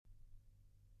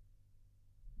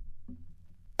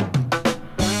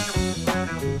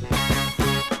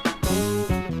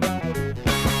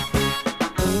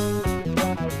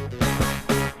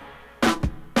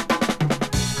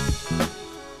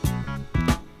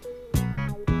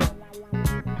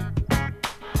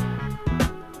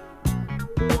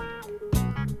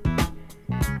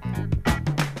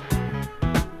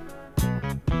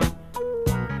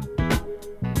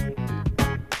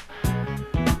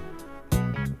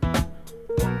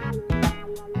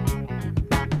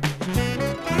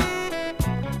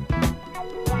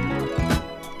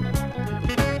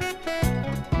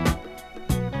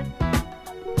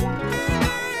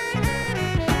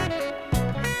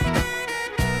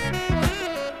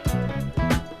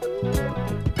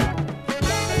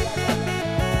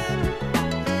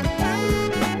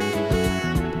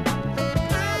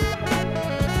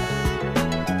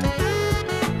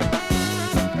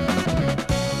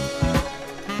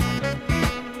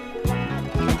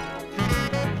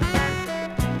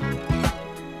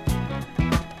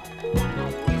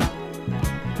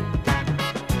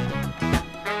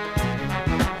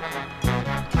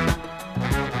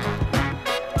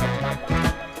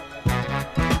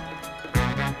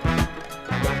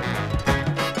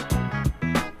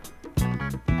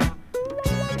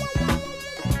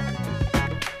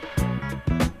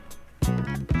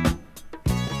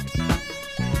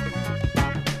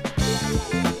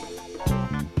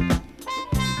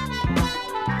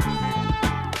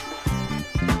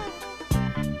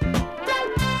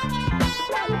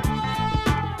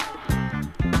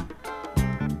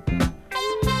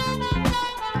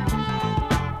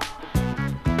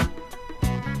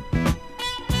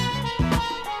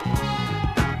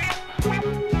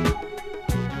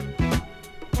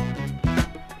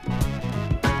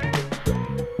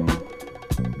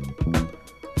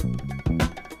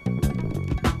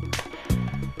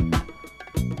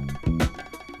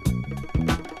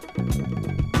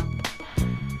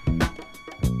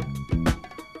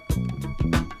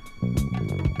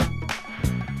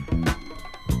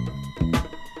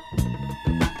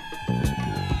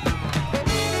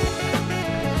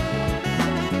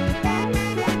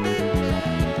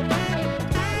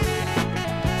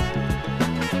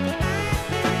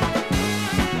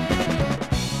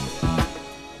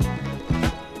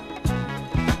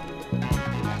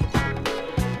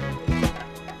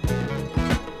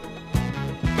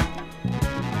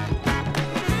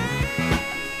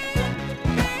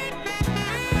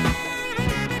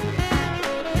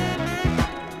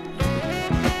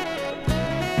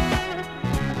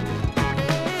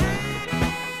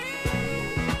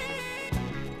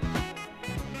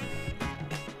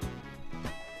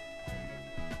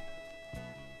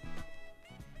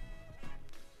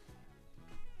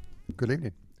Good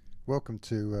evening. Welcome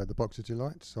to the Box of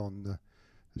Delights on the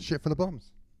Ship Full of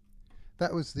Bombs.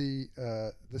 That was the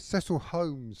Cecil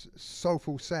Holmes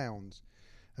Soulful Sounds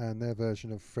and their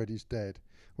version of Freddie's Dead.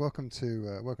 Welcome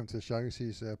to the show. This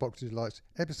is Box of Delights,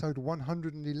 episode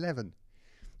 111.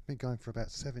 Been going for about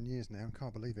 7 years now.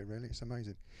 Can't believe it, really. It's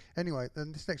amazing. Anyway,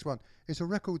 and this next one is a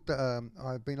record that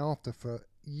I've been after for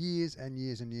years and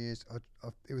years and years.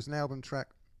 It was an album track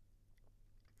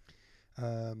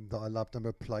that I loved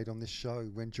and played on this show.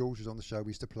 When George was on the show, we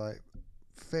used to play it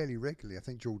fairly regularly. I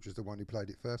think George was the one who played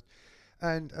it first.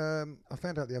 And I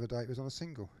found out the other day it was on a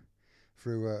single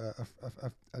through a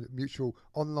mutual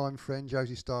online friend,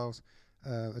 Josie Styles,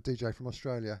 a DJ from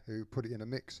Australia, who put it in a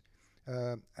mix.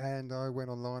 And I went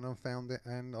online and found it,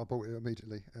 and I bought it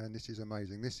immediately. And this is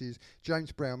amazing. This is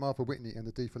James Brown, Marva, Whitney, and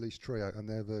the Felice trio, and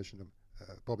their version of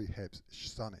Bobby Hebb's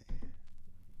 "Sunny."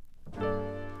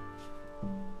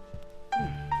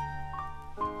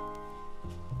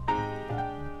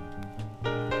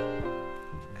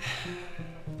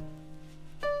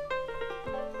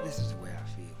 This is the way I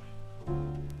feel.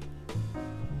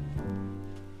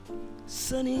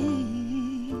 Sunny.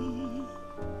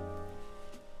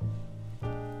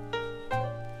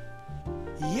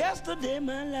 Yesterday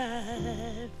my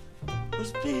life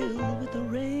was filled with the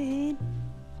rain.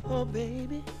 Oh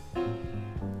baby.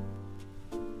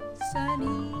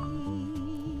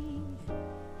 Sunny,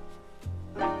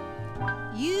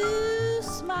 you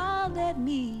smiled at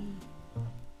me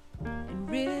and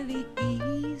really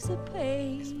eased the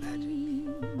pain.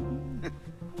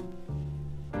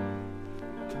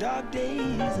 Dark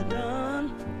days are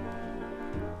done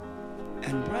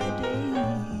and bright days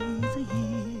are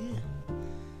here.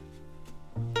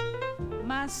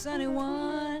 My sunny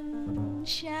one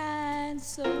shines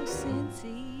so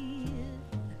sincere.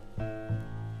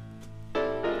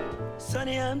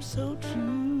 Sunny, I'm so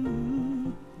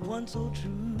true, one so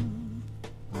true.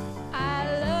 I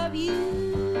love you.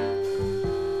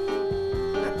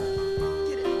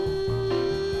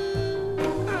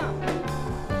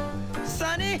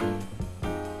 Sunny,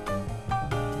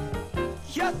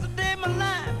 yesterday my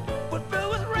life was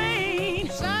filled with rain.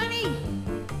 Sunny,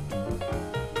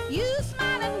 you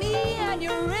smile at me and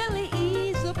you really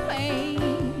ease the pain.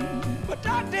 But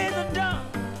dark days are done,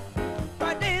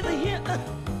 bright days are here.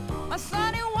 My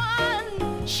sunny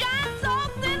one shines so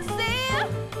sincere.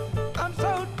 I'm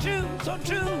so true, so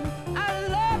true. I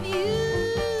love you.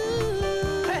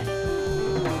 Hey,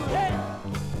 hey,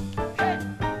 hey,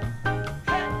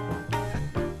 hey.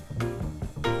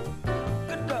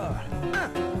 Good Lord.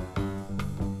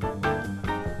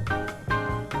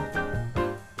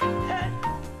 Hey.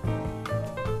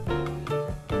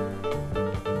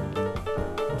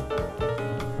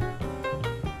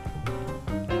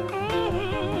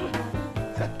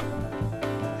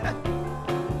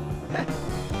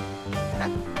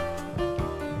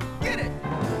 Get it.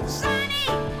 Sunny,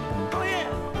 Oh yeah.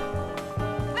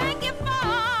 thank you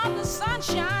for the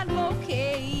sunshine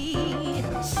bouquet.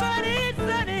 Sunny,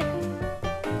 sunny.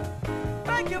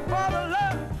 Thank you for the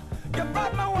love you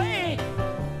brought my way.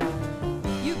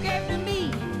 You gave to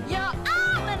me your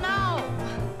all in all.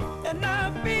 And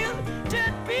I feel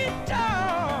 10 feet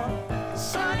tall.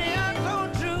 Sunny, I'm so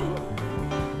true.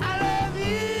 I love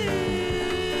you.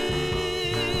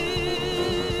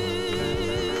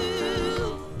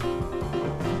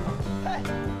 Hey.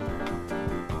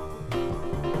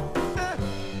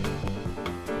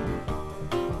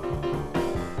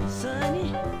 Sunny.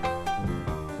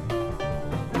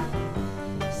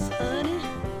 Sunny.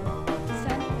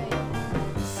 Sunny, baby.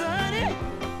 Sunny.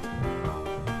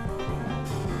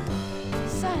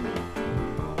 Sunny.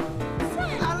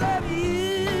 Sunny. I love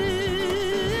you.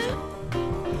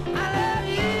 I love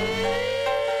you.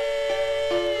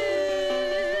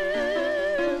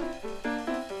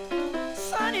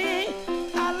 Sunny,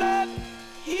 I love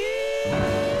you.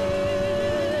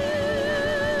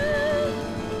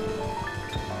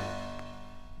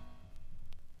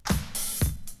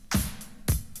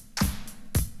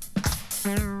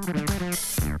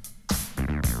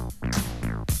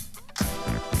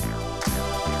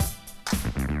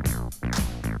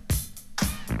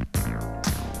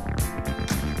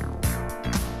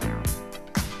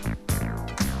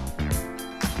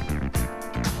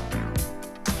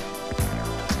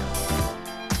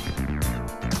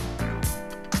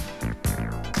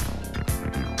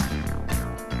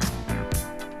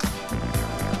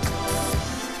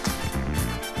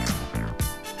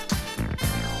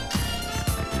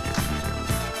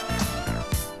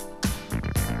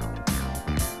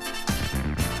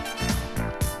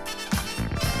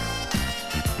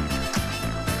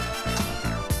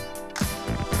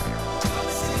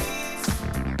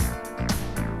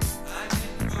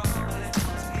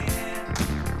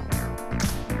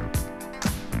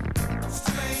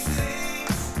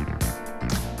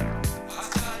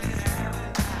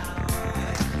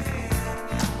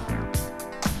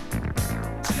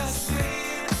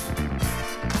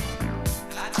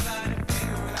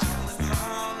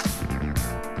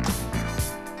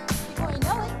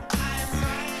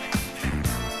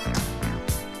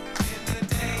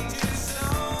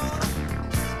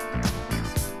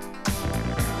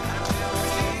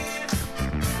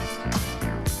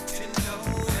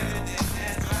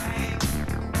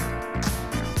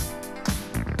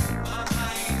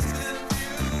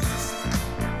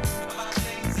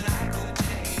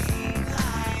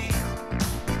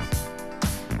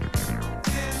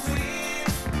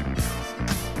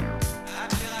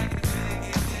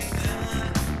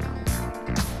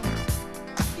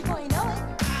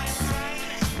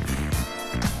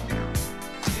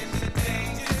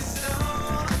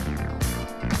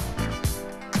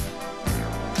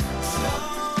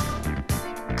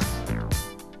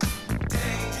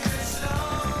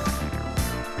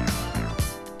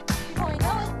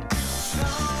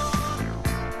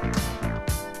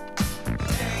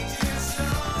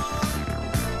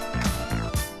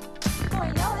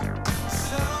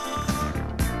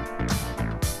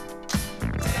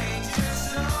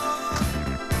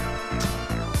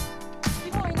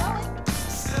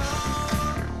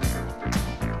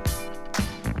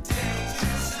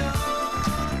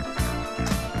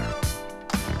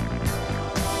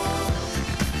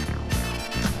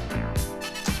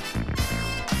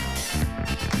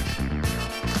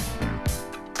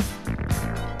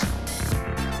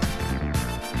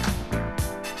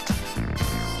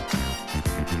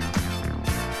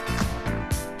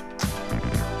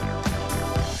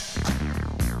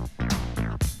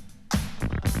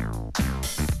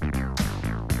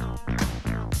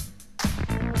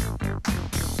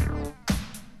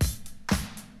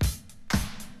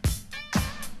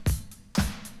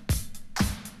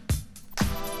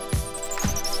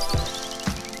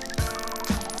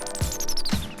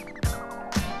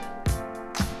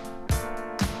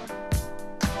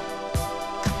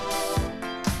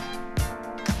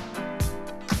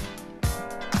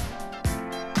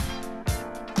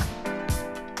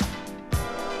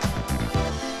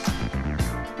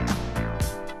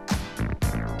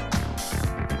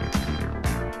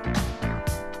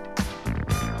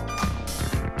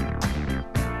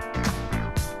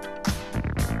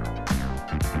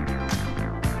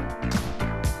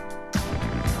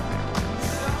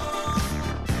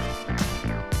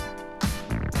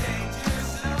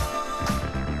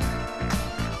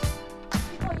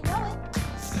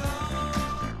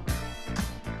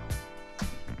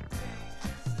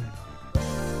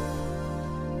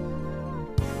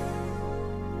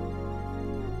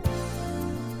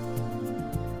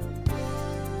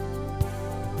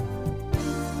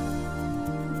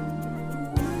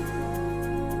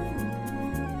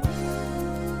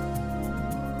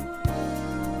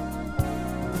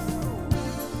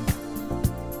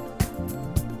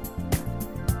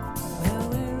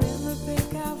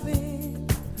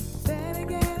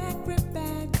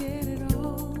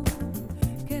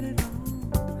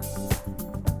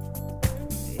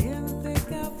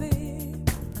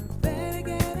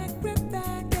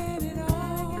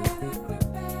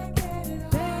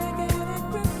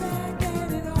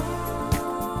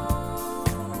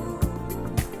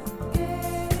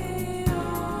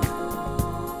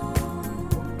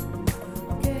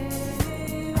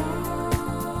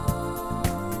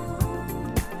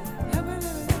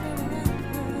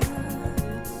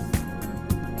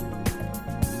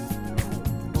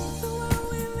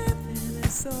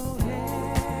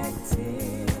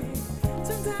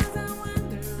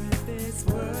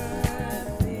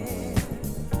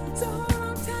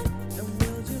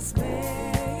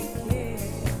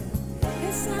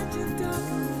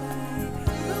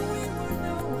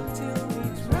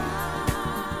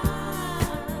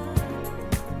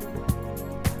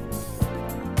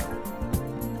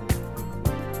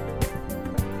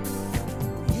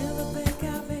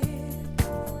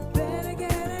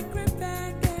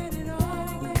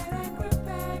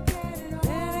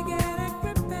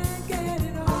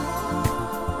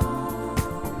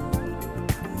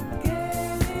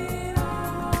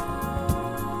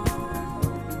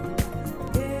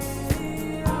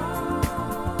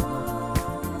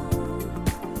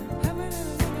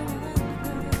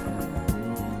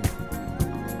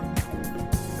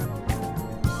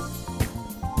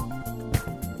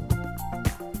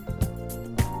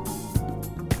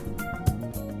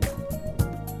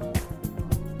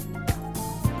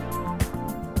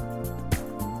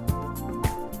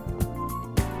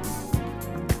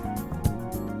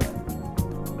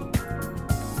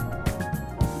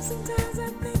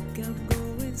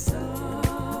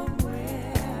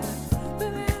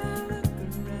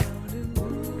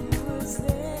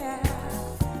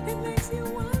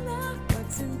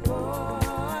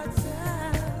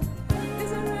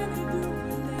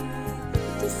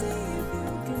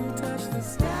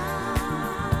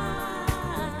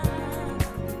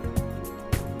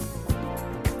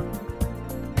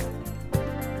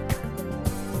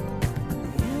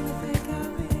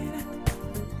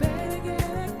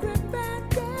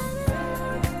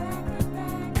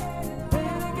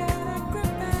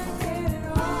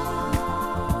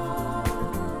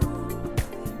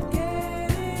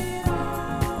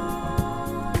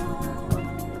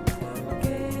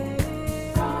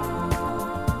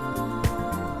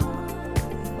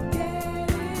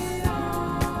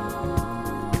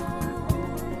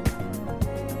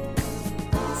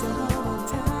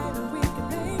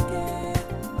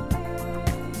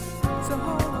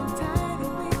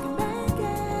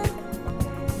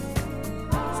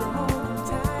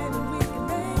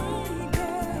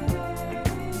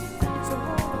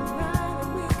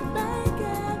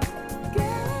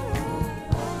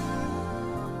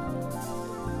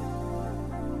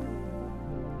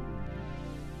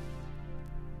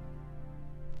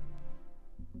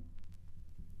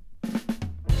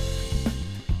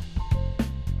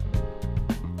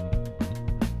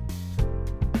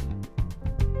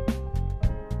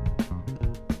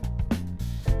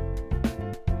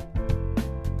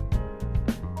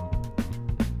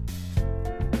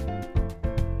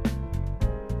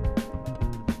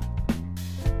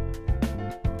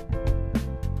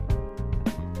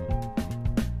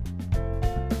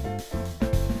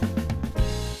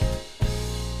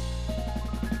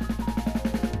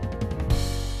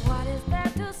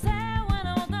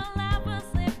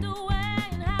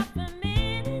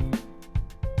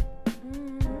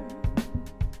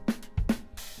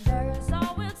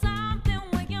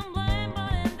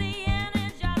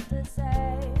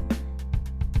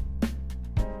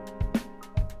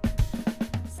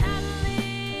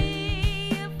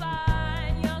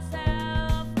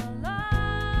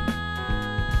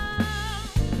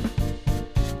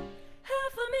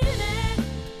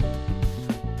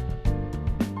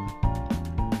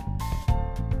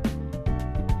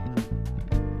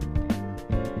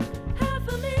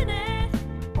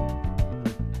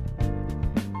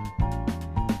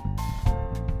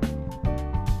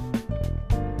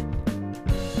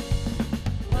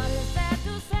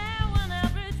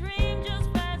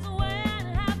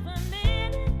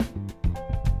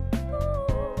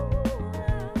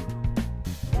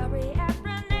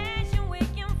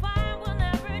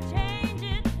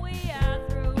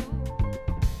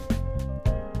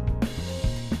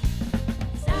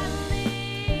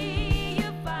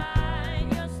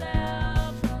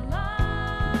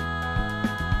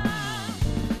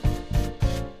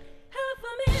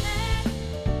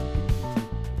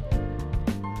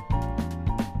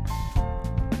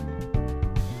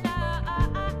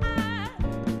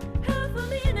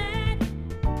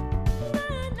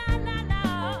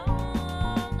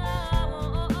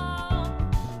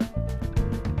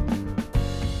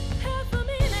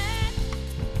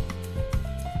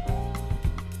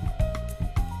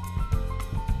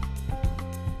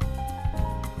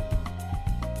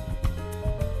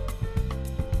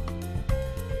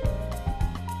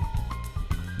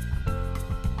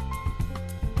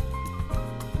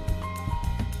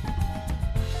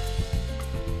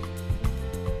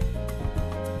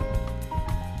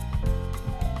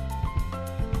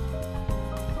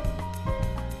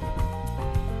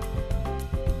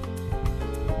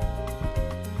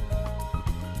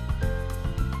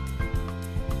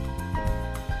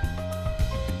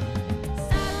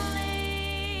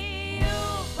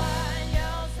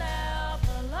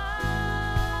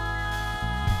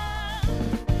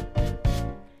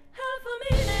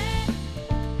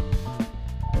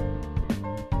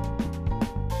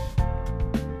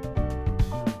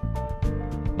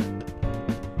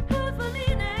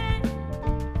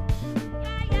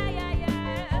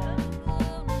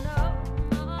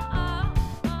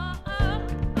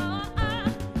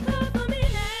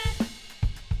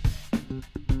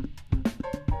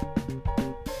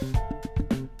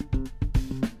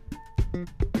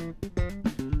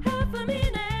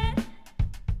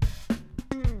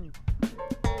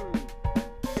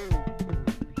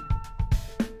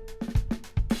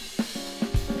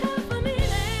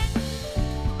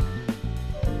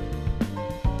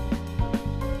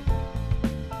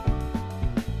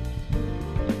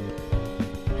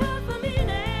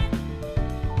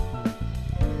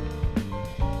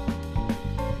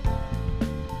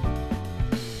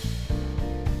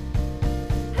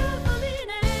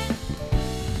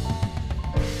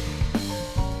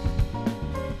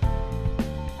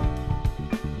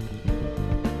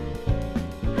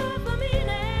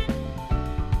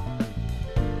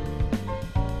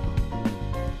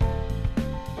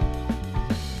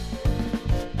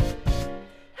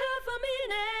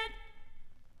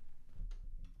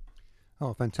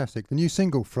 Oh, fantastic. The new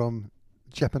single from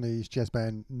Japanese jazz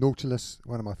band Naultilus,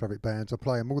 one of my favourite bands. I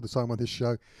play them all the time on this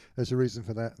show. There's a reason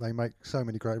for that. They make so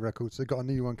many great records. They've got a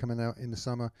new one coming out in the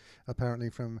summer,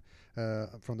 apparently, from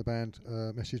the band.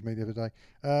 Messaged me the other day.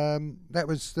 That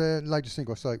was their latest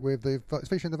single, so with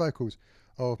featuring the vocals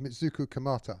of Mizuki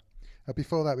Kamata.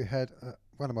 Before that, we had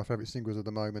one of my favourite singles at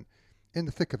the moment, In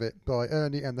the Thick of It, by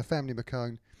Ernie and the family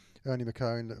McKone. Ernie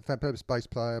McKone, fabulous bass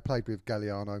player, played with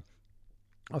Galliano.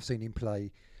 I've seen him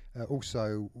play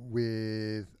also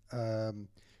with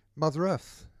Mother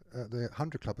Earth at the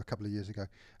 100 Club a couple of years ago.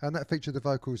 And that featured the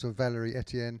vocals of Valerie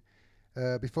Etienne.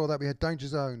 Before that, we had Danger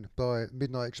Zone by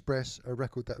Midnight Express, a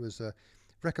record that was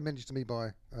recommended to me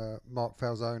by Mark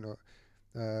Falzone,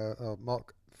 or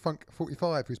Mark Funk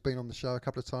 45, who's been on the show a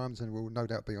couple of times and will no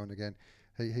doubt be on again.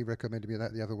 He recommended me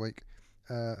that the other week.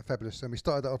 Fabulous. And we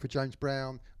started that off with James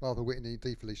Brown, Marva, Whitney,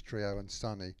 Felice Trio, and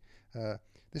Sonny.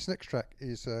 This next track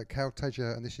is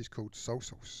Tjader, and this is called Soul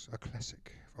Sauce, a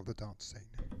classic of the dance scene.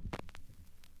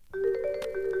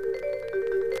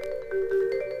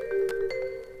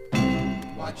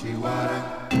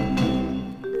 Wachiwara.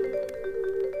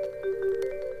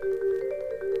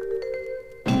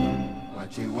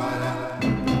 Wachiwara.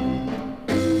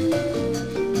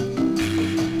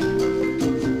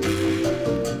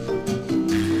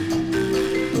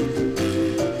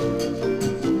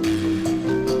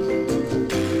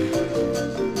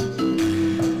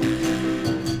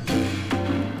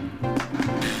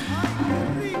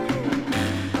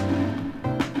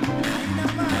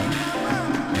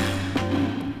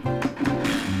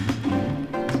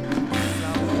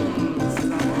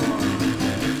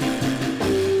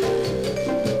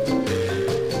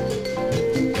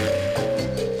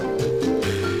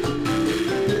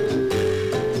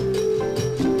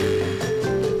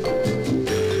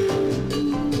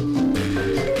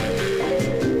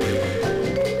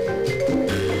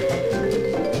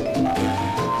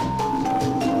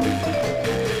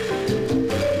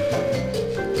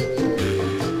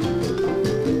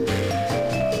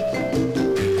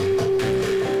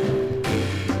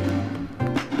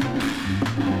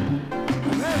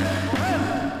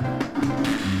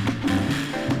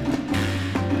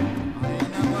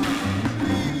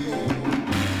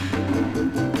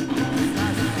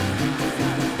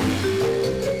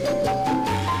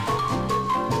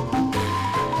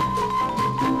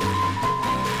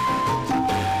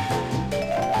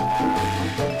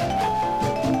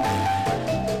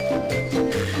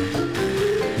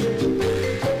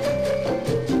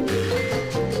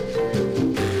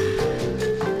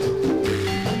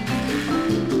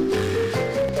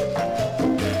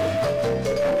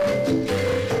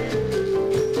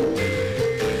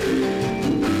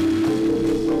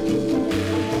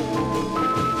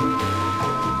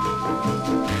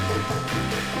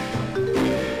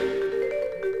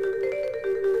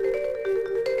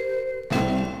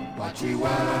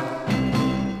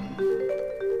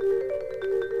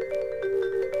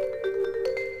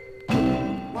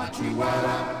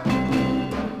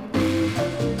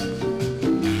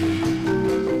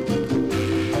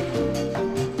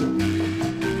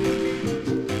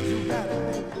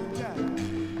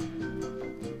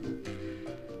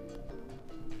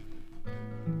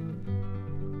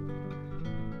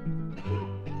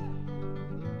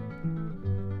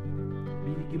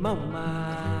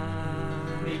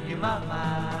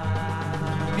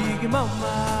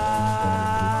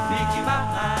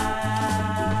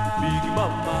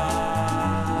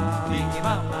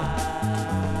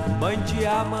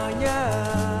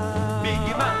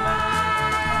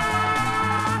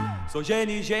 Sou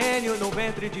gênio no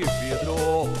ventre de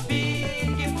vidro.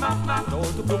 Big Mama.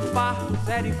 Pronto pro parto,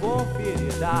 sério e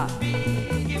conferida.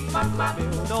 Big Mama.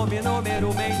 Meu nome,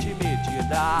 numeralmente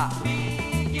medida.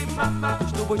 Big Mama.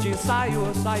 Os tubos de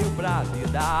ensaio, saio pra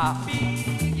vida.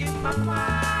 Big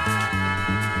Mama.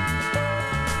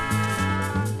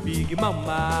 Big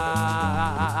Mama.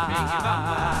 Big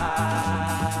Mama.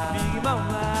 Big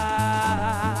Mama.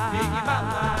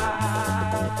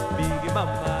 Big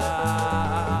Mama.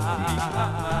 Big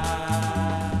Mama.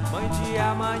 Mãe de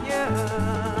amanhã.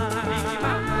 Big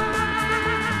Mama.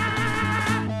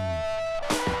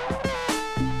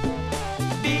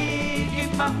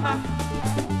 Big Mama.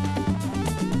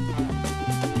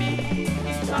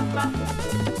 Big Mama.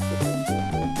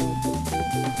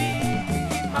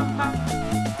 Big Mama.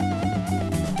 Big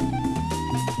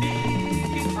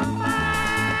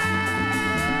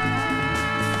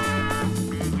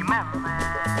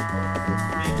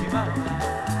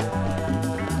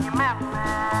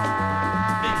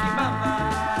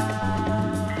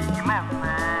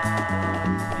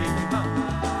Mama. Big Mama.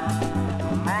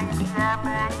 Big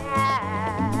Mama.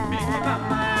 Big Mama.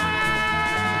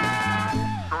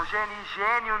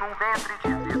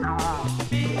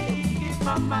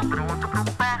 Pronto pro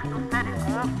parto, série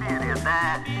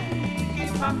conferida.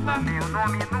 Meu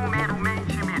nome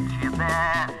numeralmente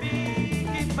metida.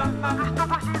 Os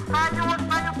tubos de ensaio, eu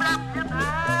saio pra vida.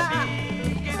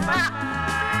 Eu saio pra vida.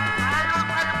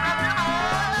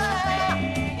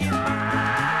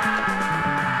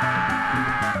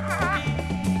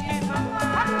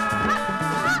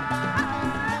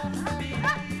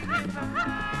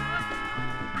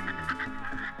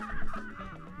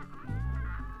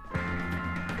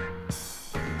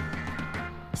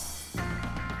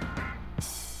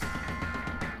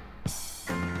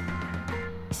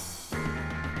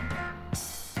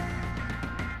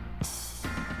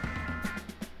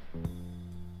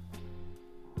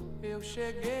 Eu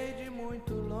cheguei de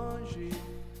muito longe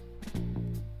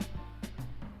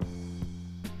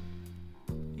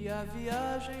e a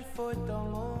viagem foi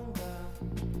tão longa,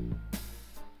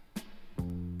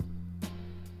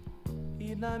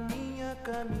 e na minha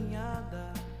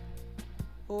caminhada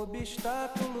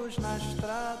obstáculos na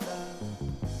estrada,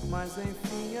 mas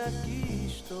enfim aqui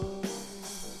estou.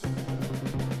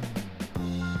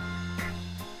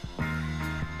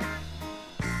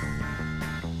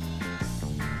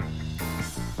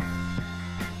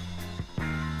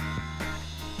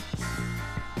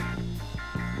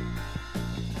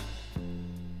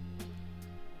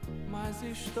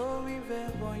 Estou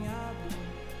envergonhado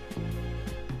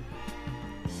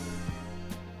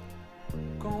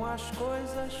com as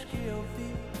coisas que eu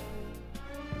vi,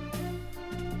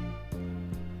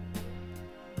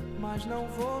 mas não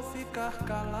vou ficar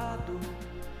calado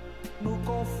no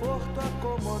conforto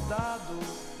acomodado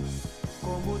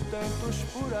como tantos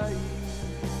por aí.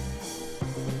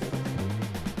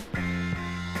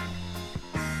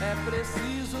 É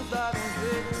preciso dar um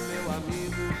jeito, meu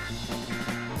amigo.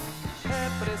 É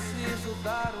preciso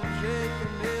dar um jeito,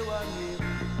 meu amigo.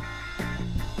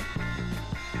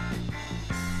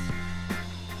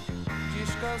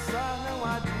 Descansar não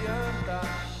adianta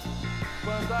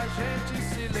quando a gente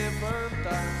se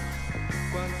levanta.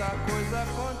 Quanta coisa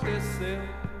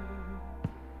aconteceu.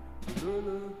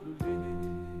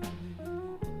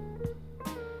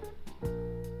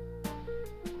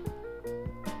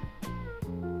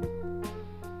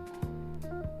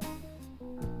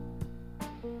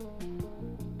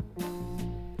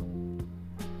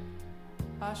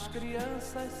 As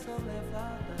crianças são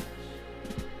levadas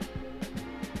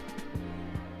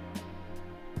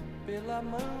pela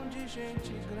mão de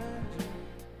gente grande.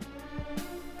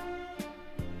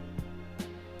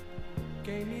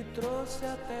 Quem me trouxe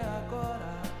até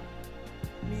agora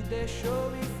me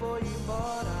deixou e foi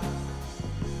embora,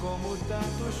 como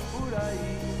tantos por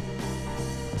aí.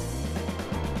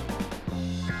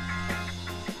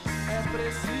 É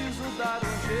preciso dar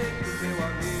um jeito, meu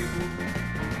amigo.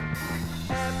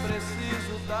 É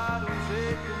preciso dar um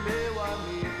jeito, meu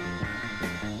amigo.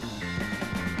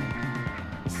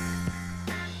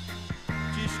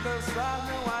 Descansar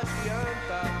não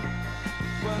adianta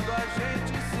quando a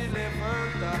gente se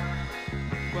levanta.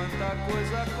 Quanta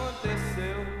coisa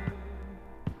aconteceu.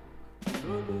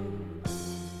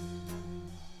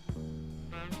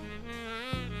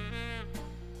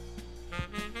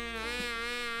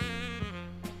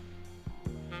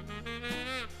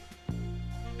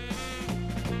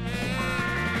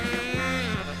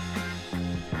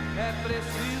 É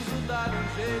preciso dar um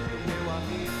jeito, meu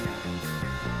amigo.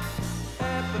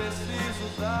 É preciso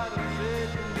dar um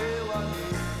jeito, meu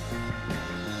amigo.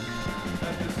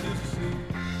 É preciso sim,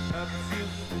 é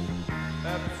preciso sim.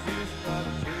 É preciso dar um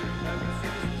jeito, é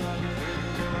preciso dar um jeito,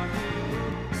 meu amigo.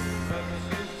 É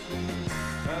preciso sim,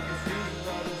 é preciso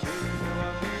dar um jeito, meu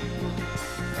amigo.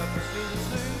 É preciso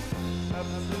sim, é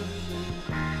preciso sim.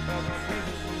 É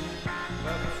preciso sim, é preciso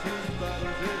dar um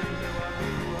jeito, meu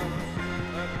amigo. É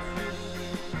preciso sim,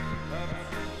 é preciso sim.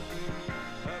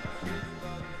 É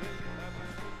preciso dar um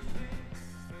jeito, é preciso sim,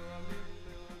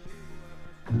 meu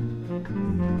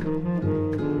amigo, meu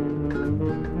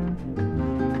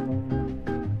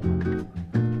amigo.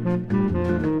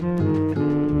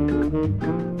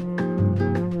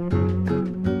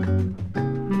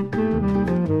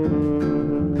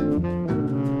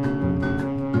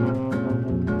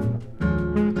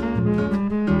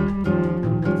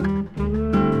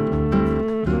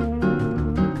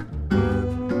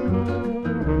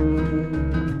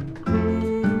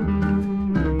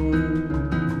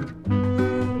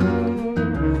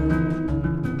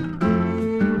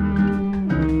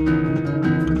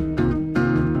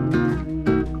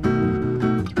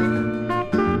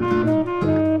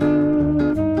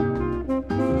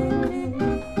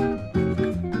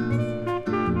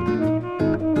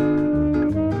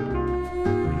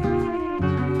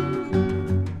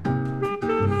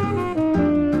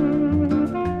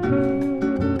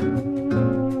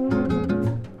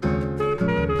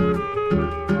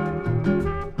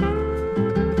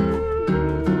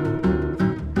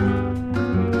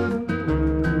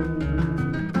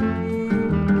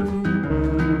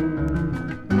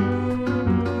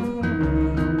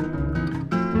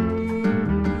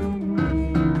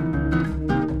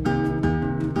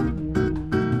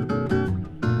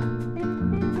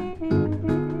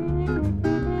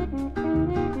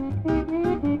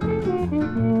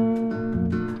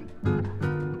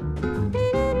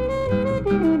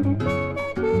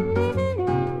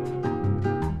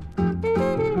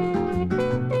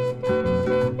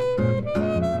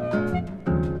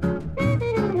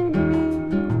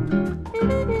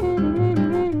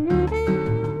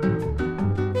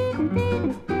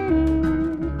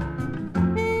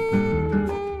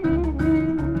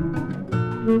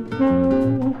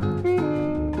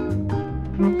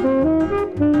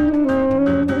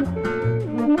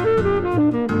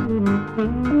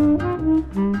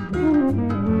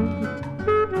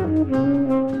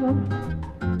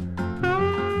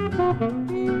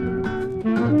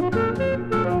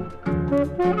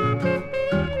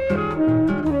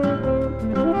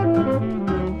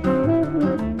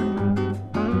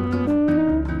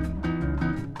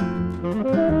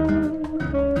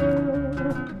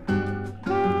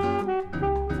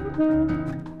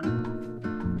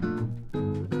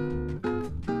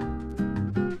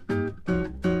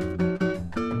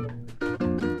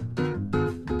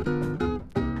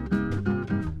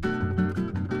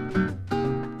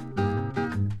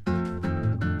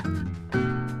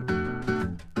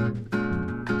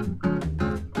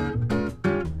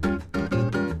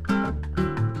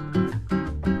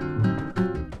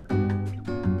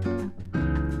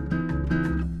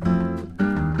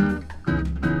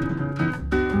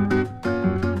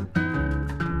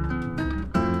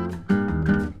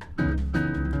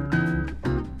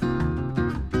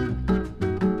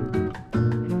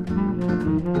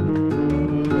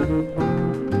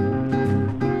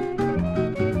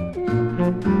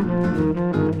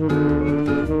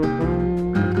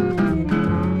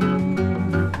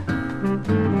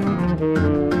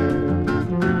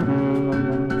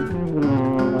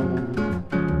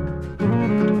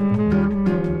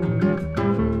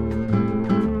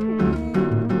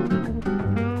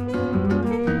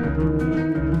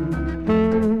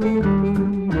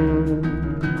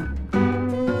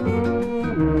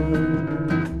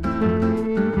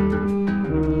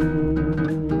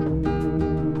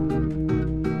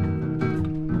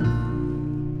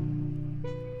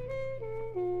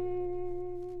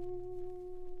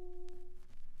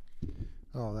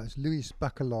 Oh, that's Luis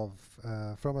Bacalov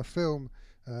from a film,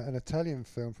 an Italian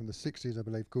film from the 60s, I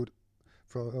believe, called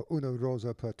Una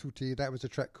Rosa per Tutti. That was a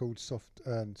track called Soft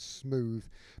and Smooth.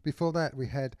 Before that, we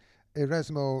had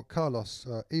Erasmo Carlos,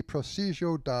 E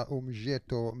Preciso da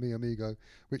Jeito, mi amigo,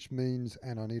 which means,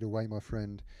 and I need a way, my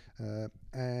friend.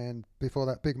 And before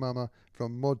that, Big Mama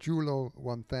from Modulo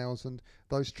 1000.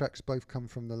 Those tracks both come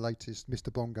from the latest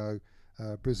Mr. Bongo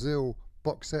Brazil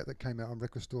box set that came out on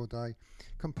Record Store Day,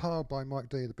 compiled by Mike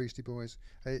D of the Beastie Boys.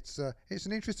 It's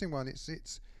an interesting one.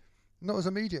 It's not as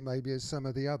immediate maybe as some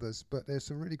of the others, but there's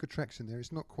some really good tracks in there.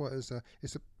 It's not quite as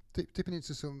dipping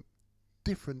into some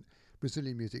different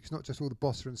Brazilian music. It's not just all the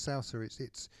bossa and salsa.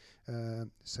 It's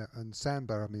and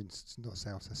samba. I mean, it's not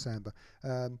salsa, samba.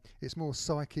 It's more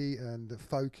psyche and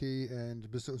folky and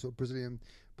sort of Brazilian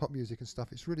pop music and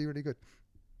stuff. It's really, really good.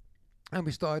 And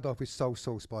we started off with Soul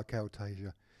Sauce by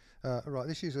Tjader. Right,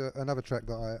 this is another track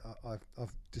that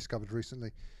I've discovered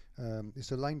recently. It's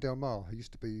Elaine Delmare, who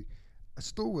used to be a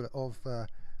stalwart of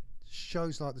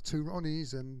shows like the Two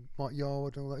Ronnies and Mike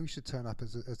Yard and all that. Who should turn up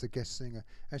as a guest singer,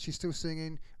 and she's still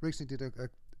singing. Recently did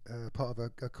a part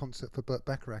of a concert for Burt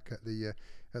Bacharach at the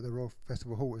Royal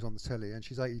Festival Hall. It was on the telly, and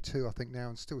she's 82, I think, now,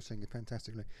 and still singing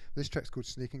fantastically. This track's called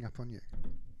Sneaking Up on You.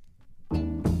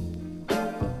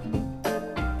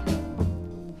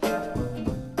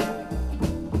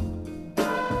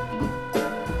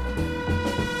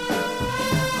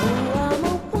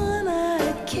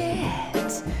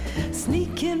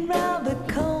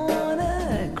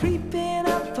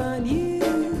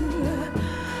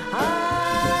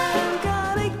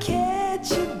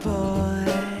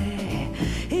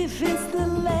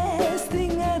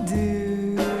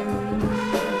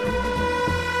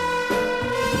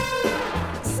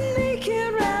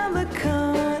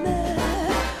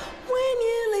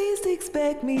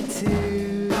 Me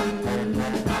too.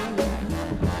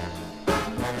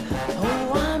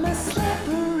 Oh, I'm a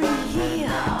slippery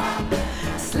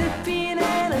heel, slipping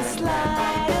and a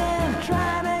sliding,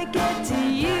 trying to get to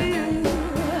you.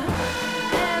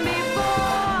 And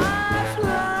before I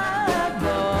fly,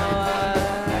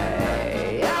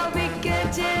 boy, I'll be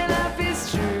catching up, it's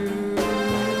true.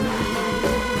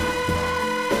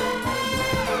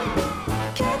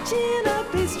 Catching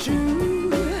up is true.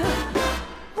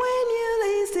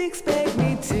 Expect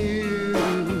me to.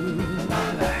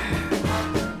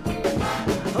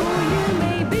 Oh, you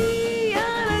may be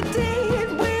on a date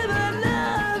with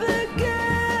another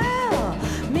girl,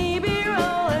 maybe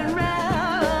rolling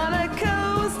round on a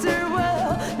coaster.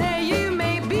 Well, now you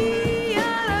may be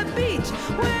on a beach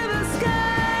where the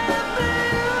sky is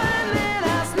blue, and then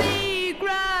I'll sneak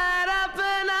right up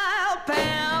and I'll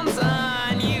pounce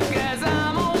on you, 'cause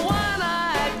I'm a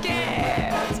one-eyed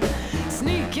cat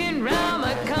sneaking round the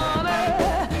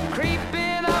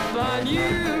creeping up on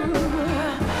you.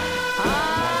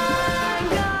 I'm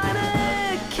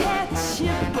gonna catch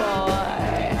you,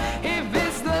 boy, if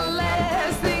it's the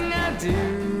last thing I do.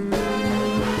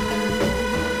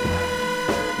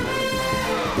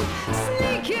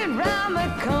 Sneaking round the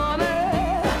corner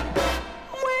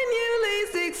when you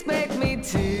least expect me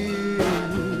to.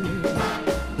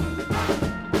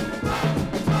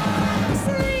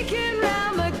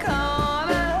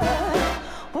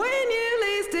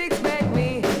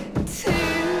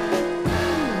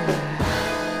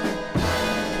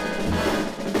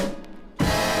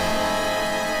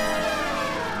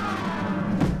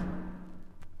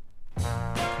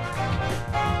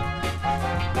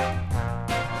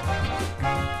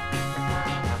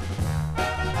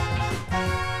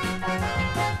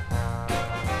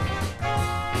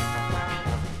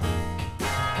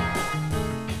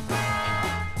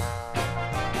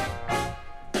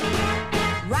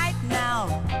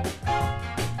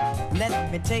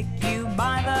 Let me take you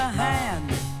by the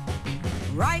hand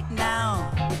right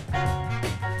now.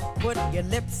 Put your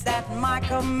lips at my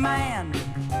command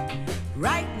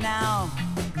right now.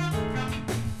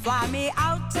 Fly me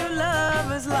out to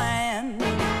lover's land,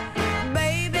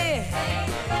 baby.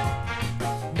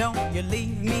 Don't you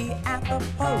leave me at the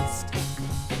post.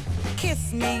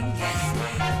 Kiss me,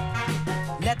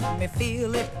 let me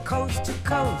feel it coast to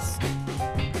coast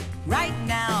right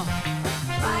now.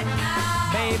 Right now,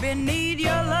 baby, need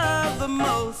your love the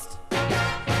most.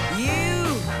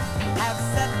 You have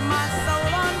set my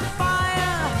soul on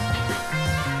fire.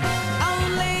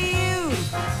 Only you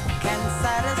can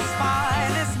satisfy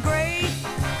this great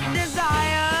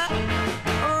desire.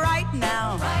 Right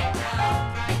now,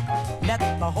 let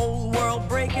the whole world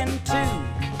break in two.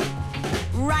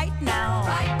 Right now,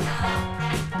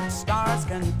 stars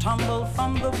can tumble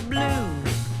from the blue.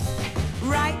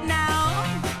 Right now,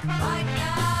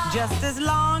 just as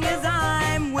long as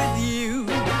I'm with you.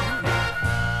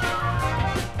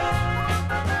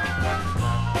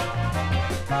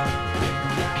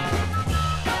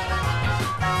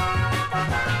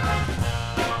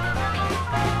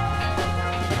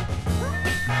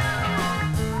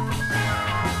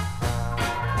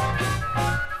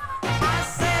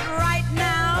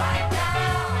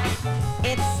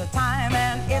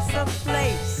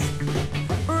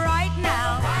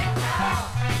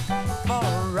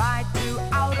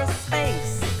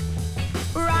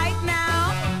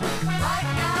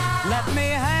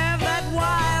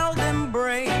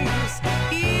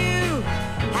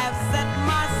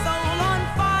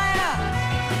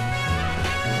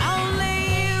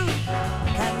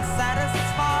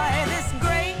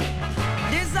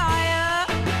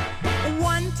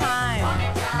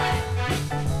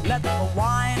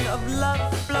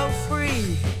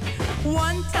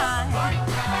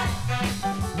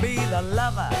 the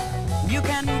lover you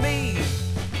can be.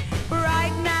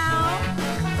 Right now,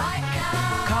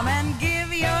 come and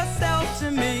give yourself to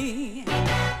me.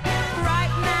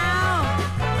 Right now,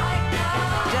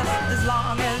 just as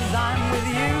long as I'm with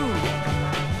you.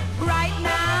 Right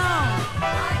now,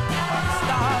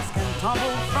 stars can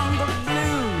tumble from the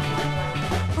blue.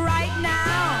 Right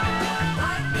now,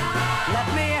 let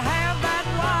me have that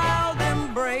wild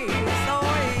embrace. Oh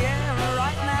yeah,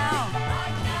 right now,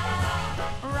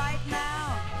 right now,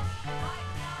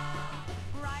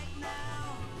 right now.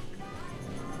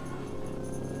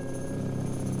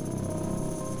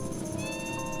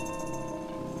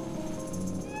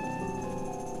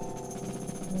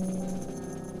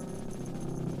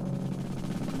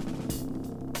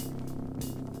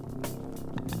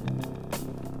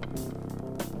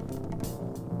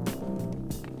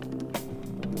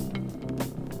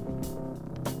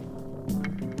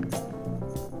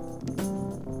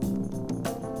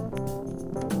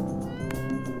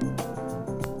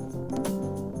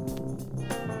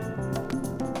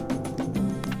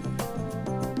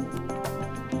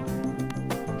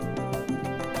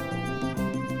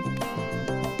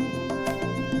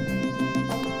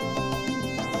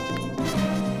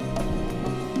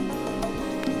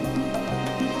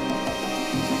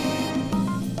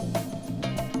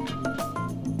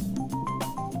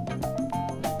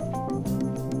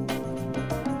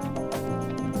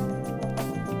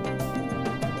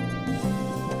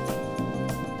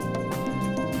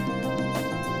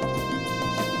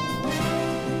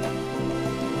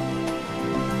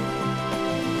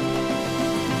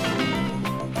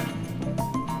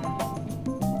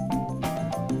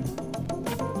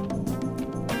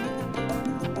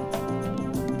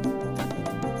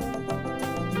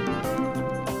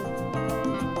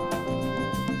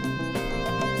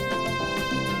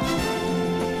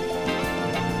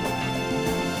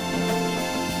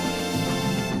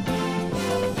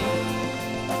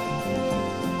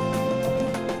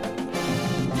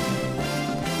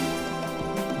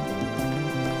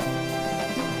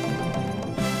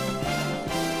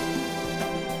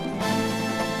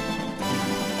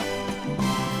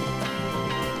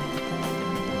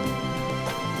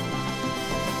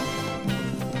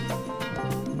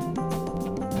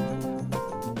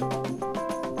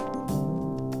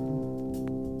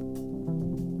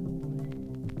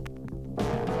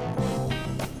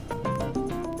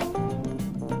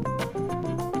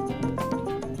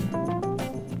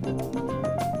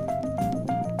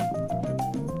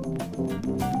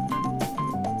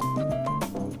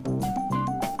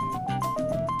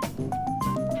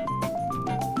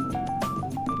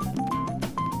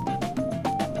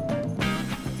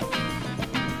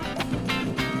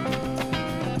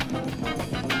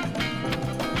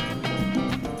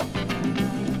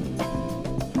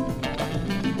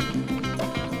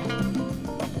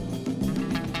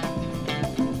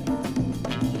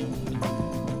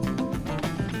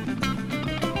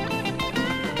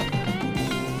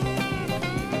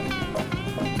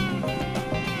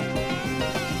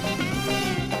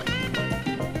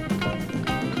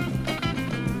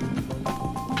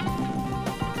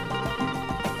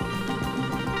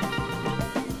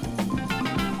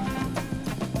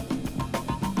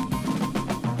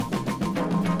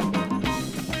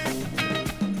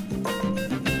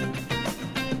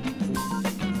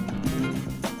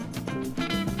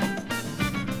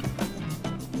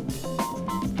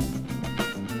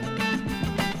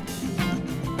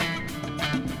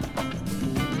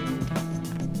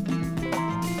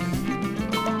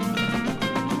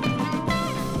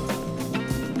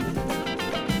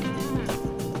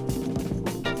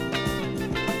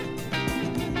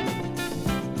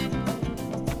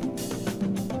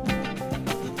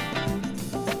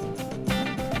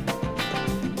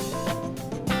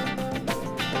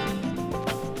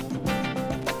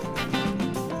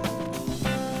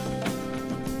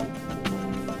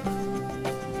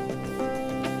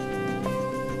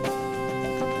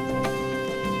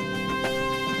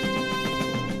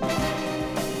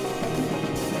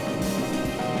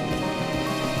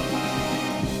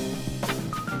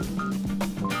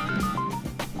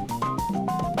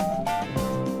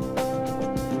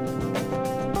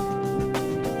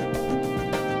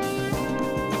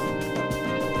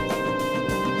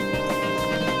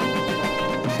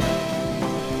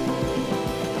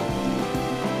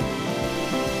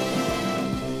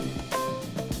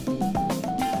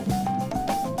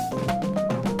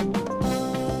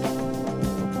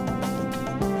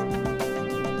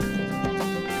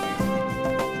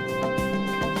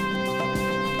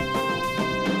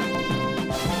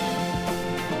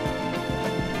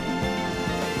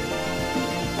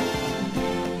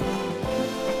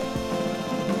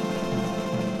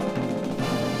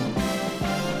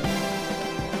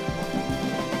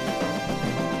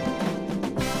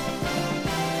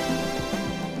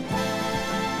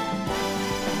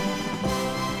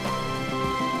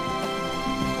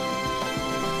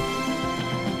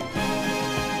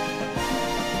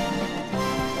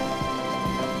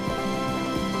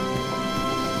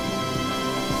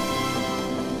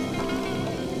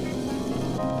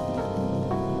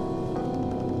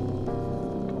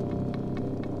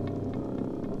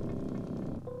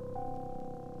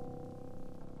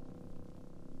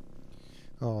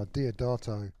 Oh,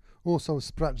 Deodato. Also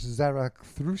Sprach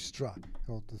Zarathustra,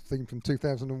 the theme from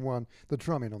 2001. The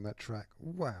drumming on that track.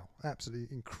 Wow,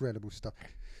 absolutely incredible stuff.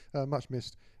 Much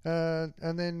missed.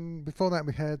 And then before that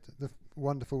we had the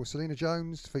wonderful Selena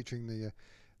Jones featuring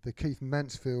the Keith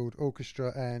Mansfield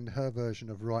Orchestra and her version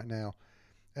of Right Now.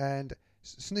 And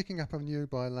Sneaking Up on You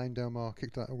by Elaine Delmare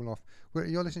kicked that all off.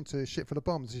 You're listening to Shit for the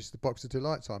Bombs. This is the Box of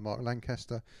Delights. I'm Mark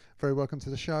Lancaster. Very welcome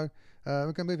to the show.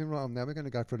 We're going to move in right on now. We're going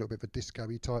to go for a little bit of a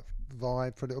disco-y type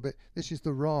vibe for a little bit. This is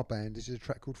the Ra Band. This is a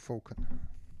track called Falcon.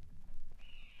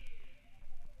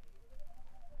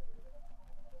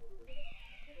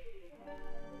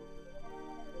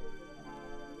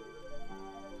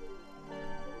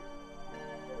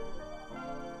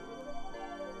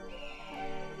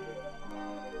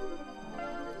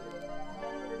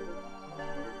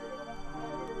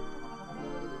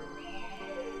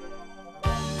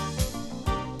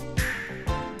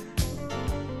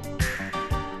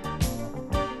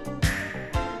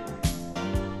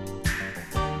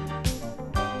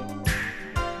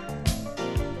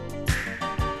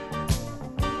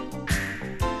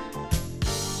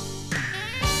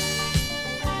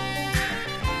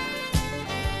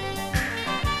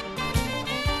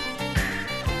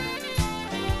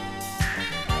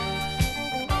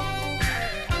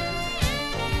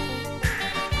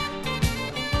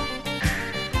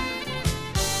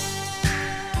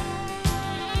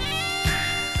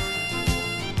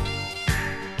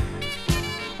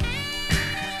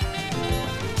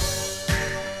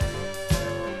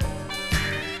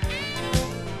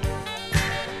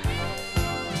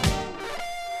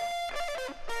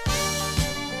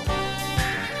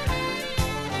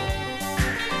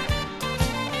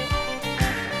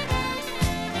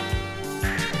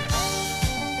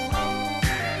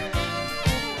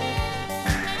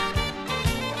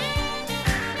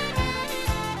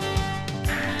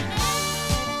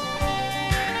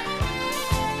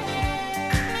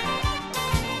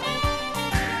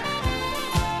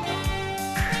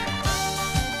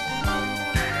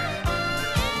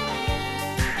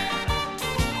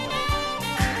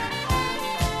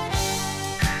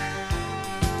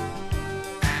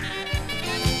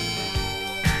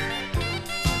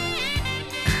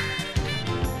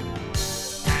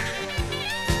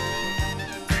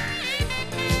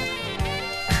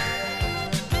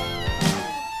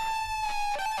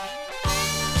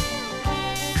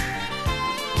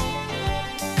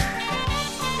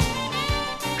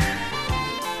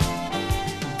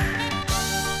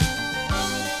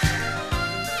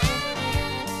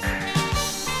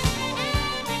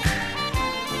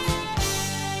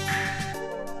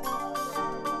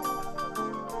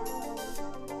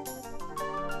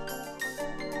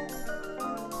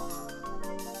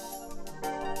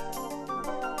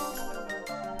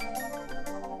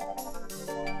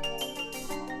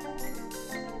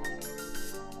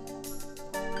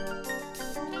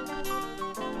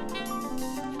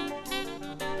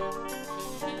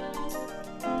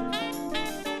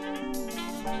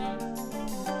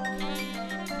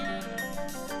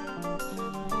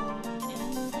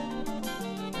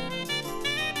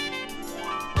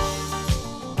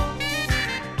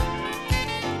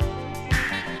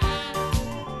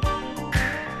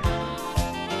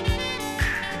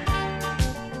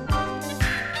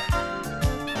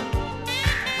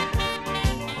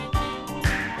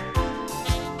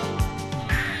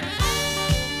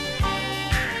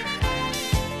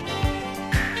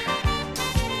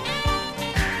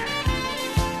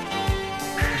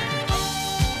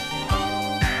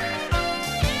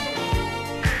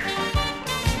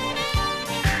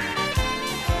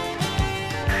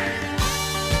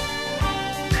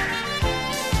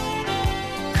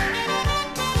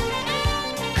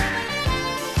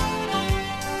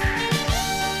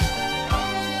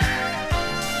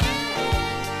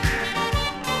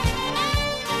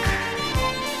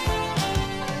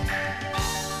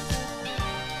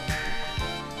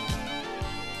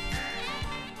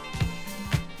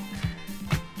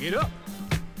 Get up.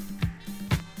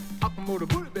 Up and move the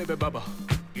booty, baby bubba.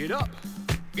 Get up.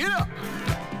 Get up.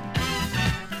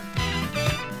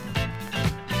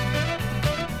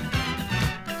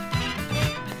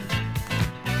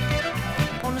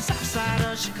 On the south side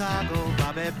of Chicago,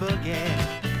 Bobby Boogie,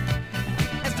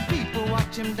 as the people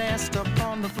watch him dance up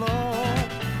on the floor.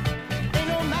 Ain't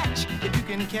no match if you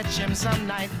can catch him some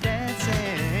night dancing.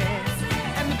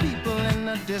 And the people in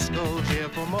the disco cheer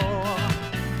for more.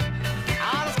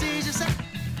 All the stage is set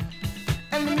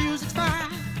and the music's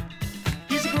fine.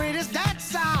 He's the greatest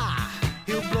dancer,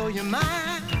 he'll blow your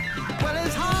mind. Well,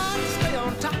 it's hard to stay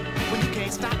on top when you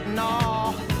can't stop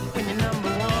no. When you're number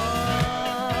one,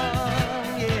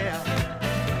 yeah.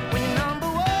 When you're number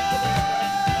one.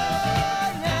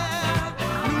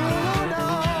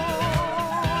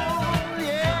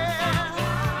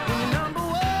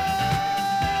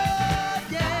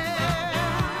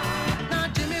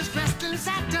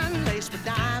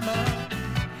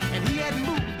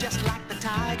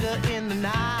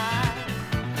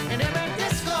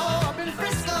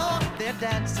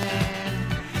 dancing.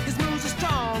 His moves are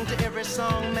strong to every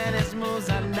song, man, his moves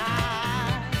are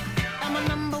nice. I'm a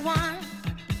number one,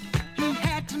 he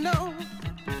had to know.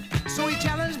 So he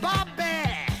challenged Bobby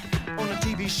on a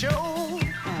TV show.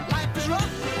 Life is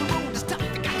rough, the road is tough,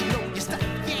 you got to know your stuff,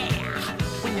 yeah.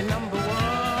 When you're number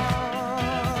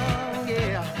one,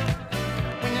 yeah.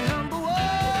 When you're number one,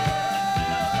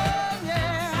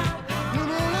 yeah. No,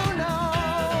 no, no, no,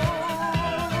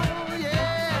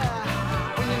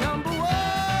 yeah. When you're number one,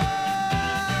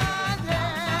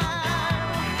 yeah.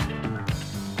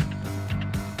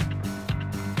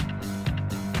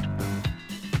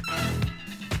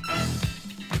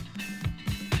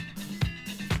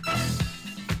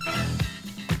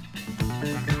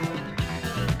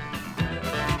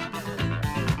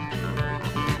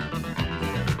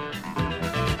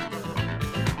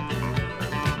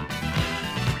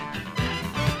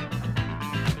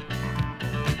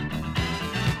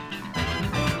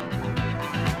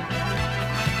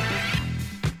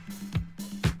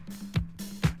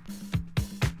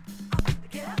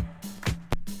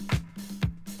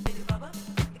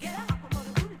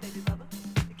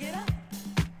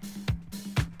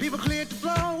 People cleared the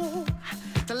floor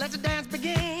to let the dance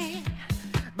begin.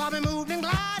 Bobby moved and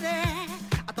glided.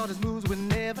 I thought his moves would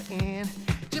never end.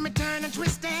 Jimmy turned and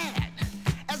twisted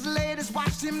as the ladies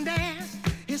watched him dance.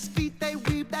 His feet, they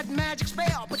weaved that magic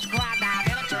spell, put your crowd down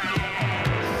in a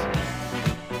trance.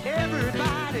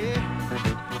 Everybody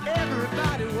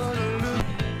wanna look.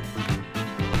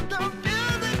 The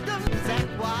music, that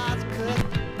was cut.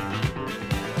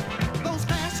 Those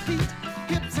fast feet,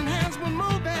 hips and hands were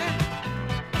moving.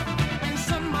 And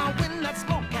somehow when that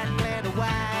smoke had cleared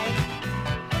away,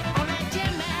 only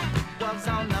Jimmy was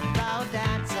on the floor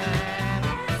dancing.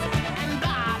 And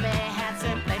Bobby had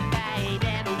simply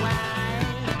faded away.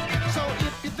 So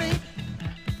if you think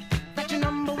that you're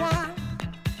number one,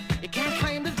 you can't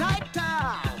claim the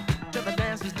title till the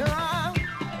dance is done.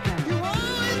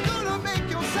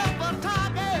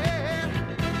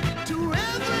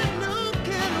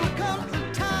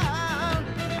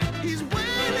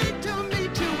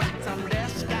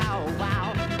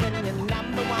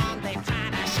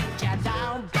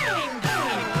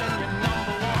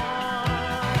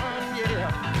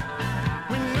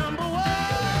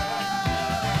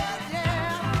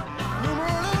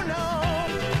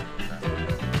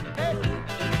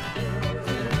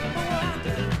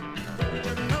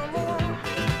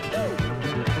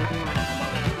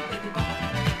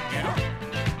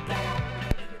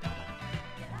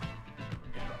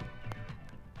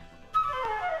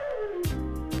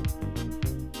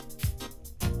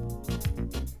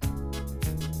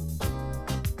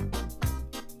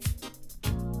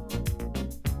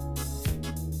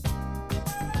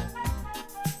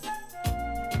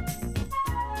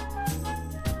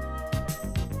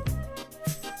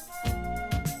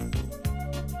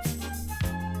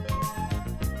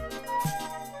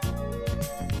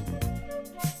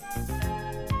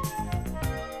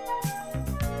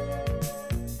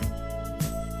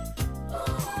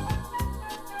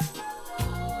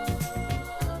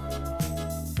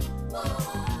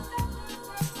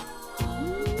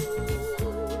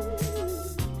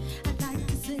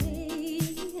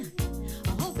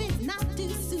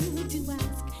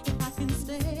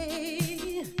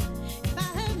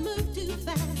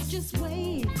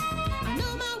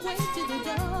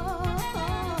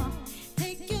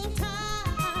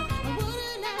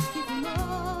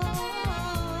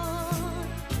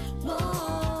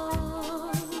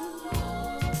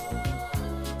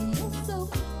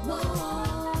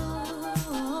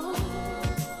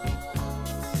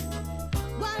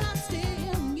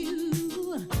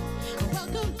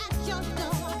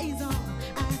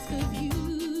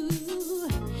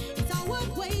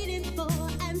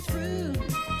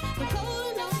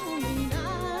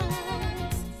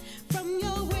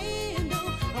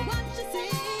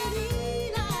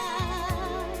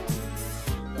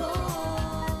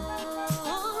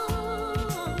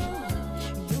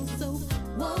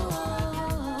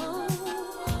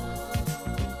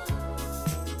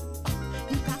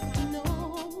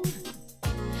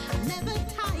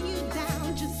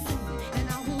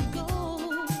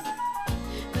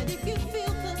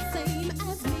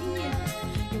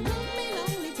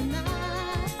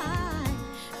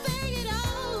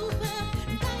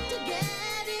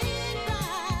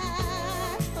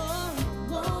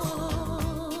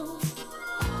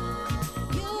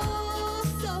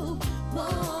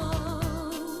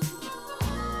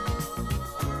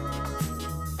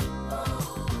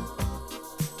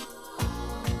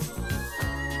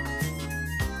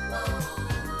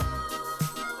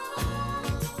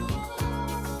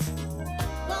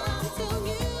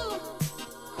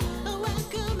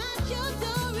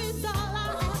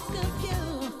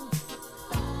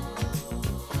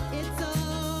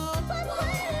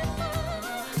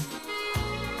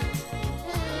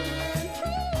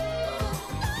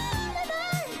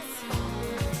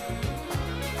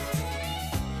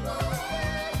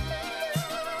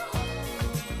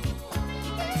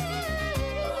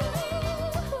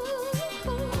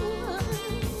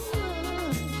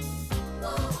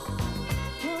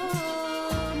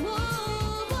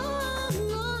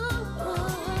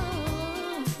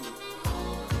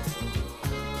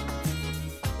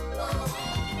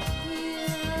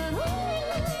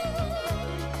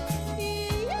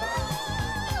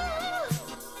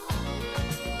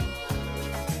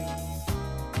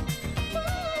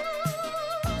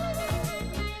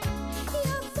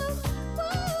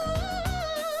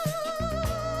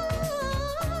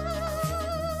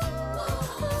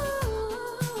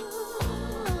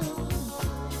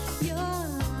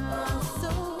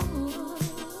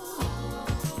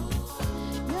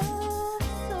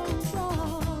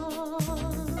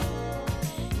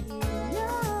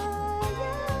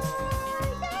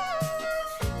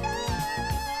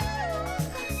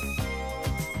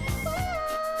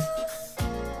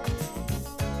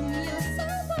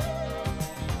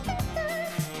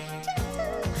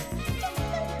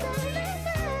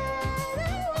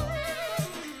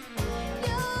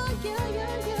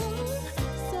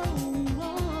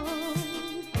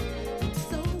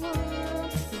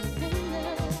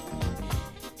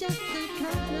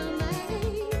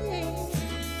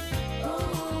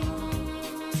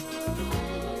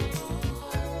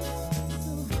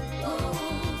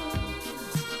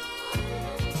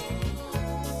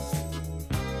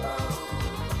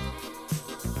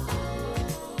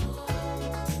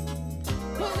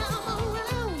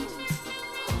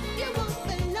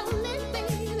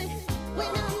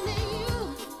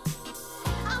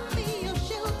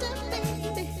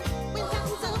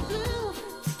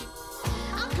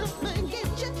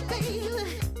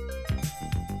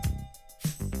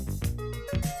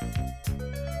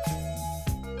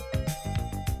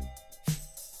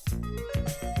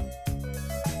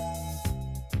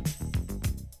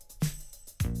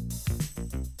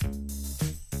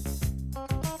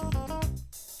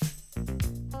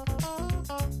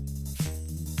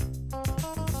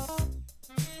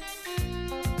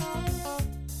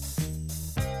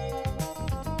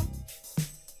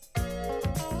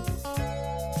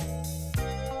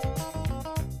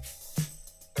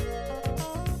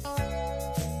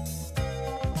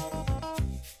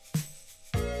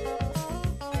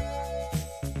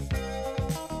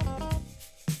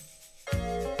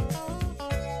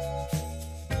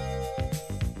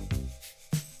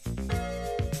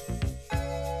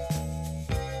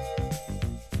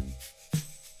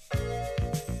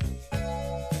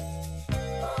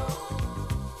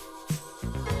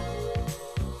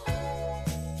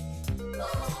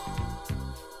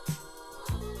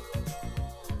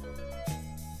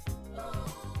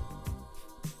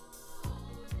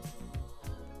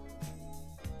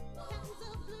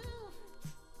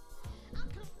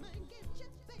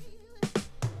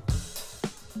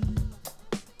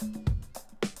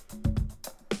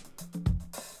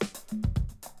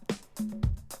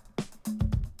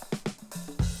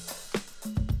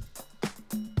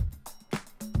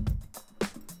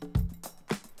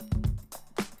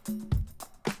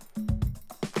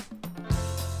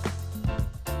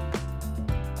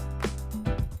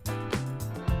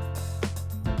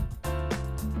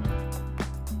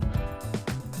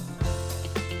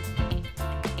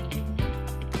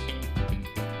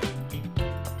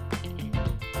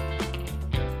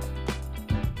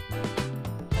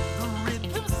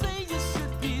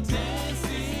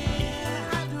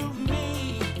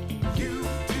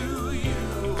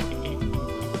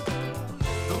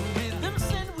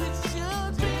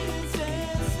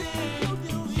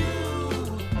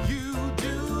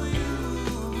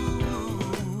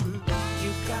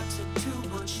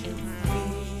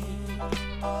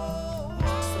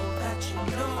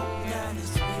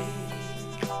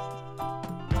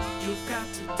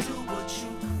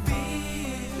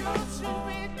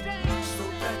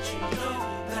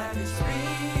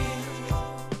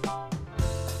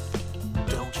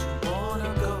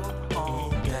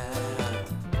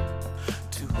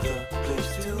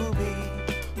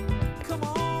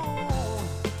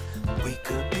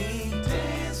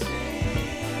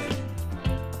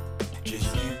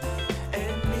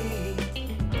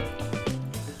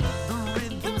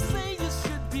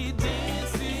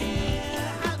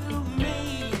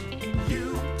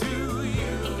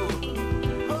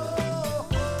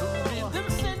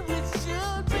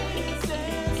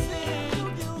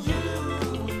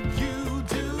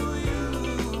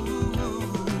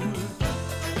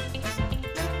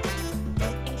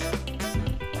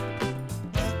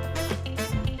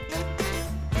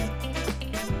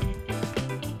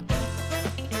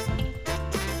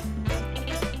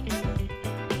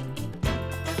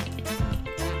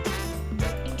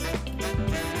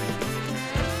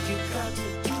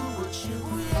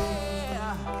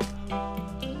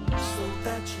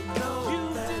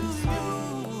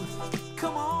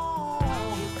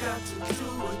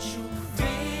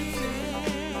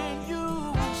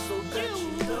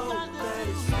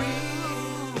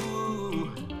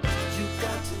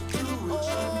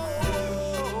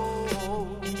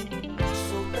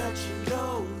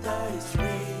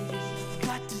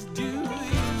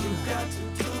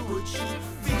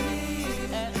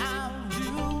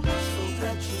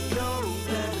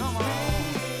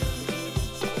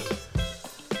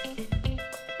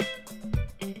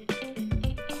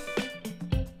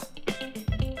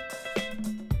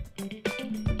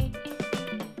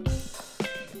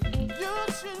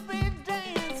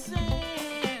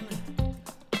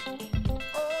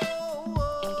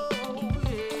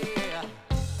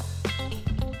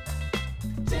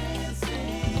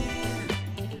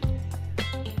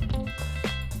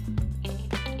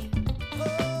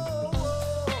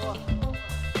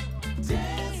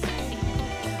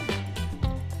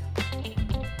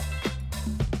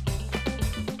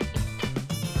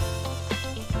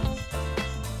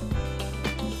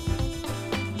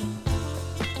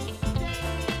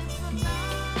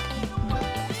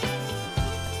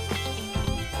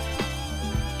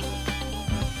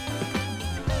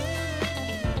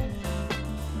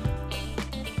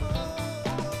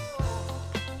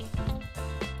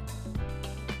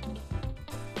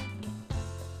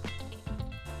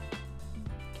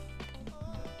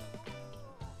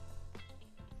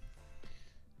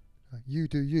 You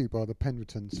Do You by the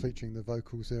Pendletons, featuring the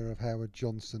vocals there of Howard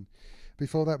Johnson.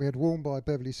 Before that we had Warm by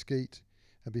Beverley, Skeete,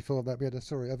 and before that we had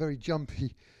a very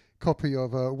jumpy copy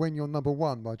of When You're Number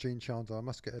One by Gene Chandler. I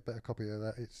must get a better copy of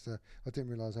that. It's I didn't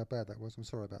realise how bad that was. I'm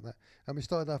sorry about that. And we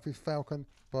started off with Falcon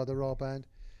by the Ra Band.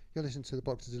 You're listening to the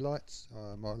Box of Delights.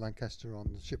 Mark Lancaster on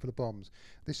the Ship Full of Bombs.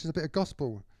 This is a bit of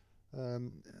gospel.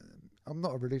 I'm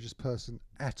not a religious person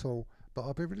at all, but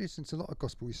I've been listening to a lot of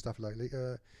gospel-y stuff lately.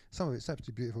 Some of it's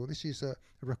absolutely beautiful. This is a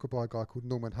record by a guy called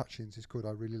Norman Hutchins. It's called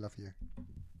I Really Love You.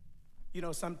 You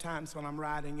know, sometimes when I'm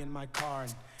riding in my car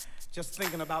and just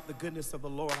thinking about the goodness of the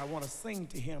Lord, I want to sing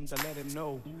to him to let him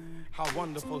know how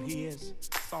wonderful he is.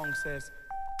 The song says,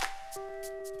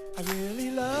 I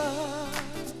really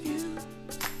love you.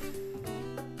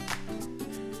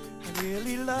 I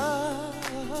really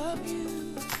love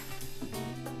you.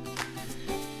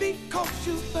 Because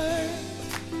you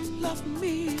first loved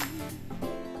me.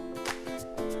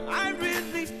 I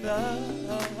really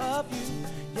love you.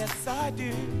 Yes, I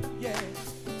do, yes.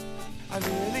 I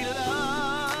really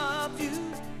love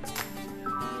you.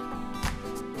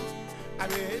 I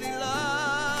really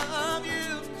love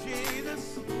you,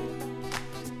 Jesus.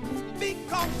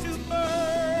 Because you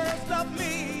first loved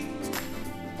me.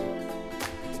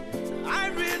 I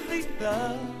really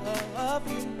love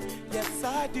you. Yes,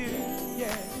 I do,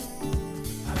 yes.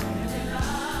 I really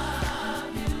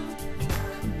love you.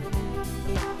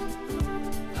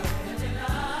 I really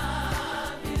love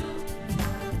you.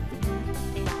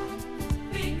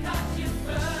 Because you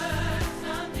first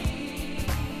loved me.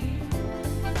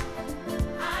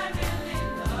 I really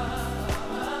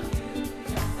love you.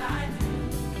 Yes, I do.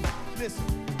 Listen.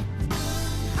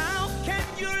 How can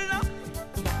you love me,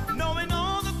 knowing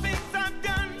all the things I've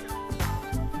done?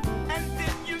 And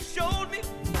then you showed me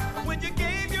when you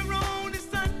gave your only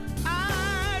son.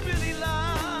 I really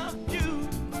love you.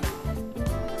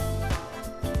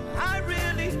 I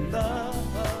really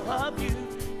love you.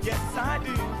 Yes, I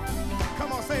do.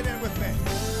 Come on, say that with me.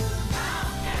 How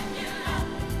can you love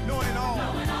me, knowing all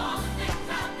the things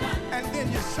I've done? And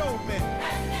then you showed me.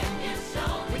 And then you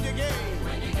showed me when you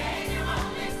gave your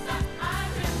only son. I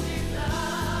really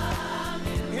love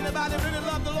you. Anybody really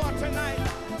love the Lord tonight?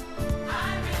 I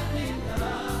really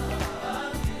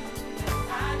love you. Yes,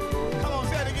 I do. Come on,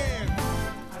 say it again.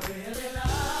 I really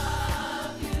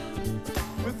love you.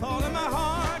 With all of my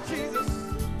heart, Jesus.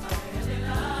 I really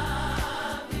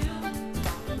love you.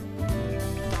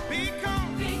 Because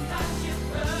you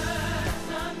first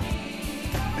loved me.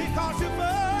 Because you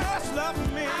first loved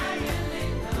me. I really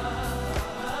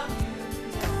love you.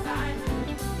 Yes, I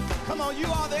do. Come on, you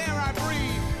are the air I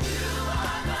breathe. You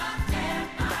are the air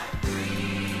I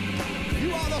breathe. You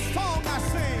are the song I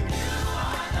sing. You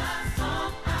are the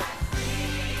song I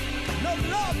sing. No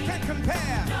love can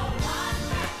compare. No one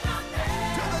can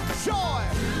compare to the joy. To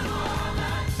all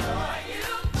the joy you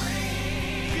bring.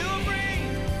 You bring.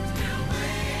 You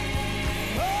bring.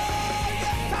 Oh,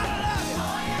 yes, I love you.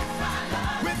 Oh, yes, I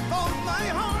love you. With all my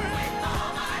heart. With all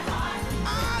my heart.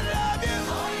 I love you.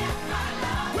 Oh, yes, I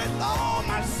love you. With all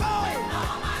my soul. With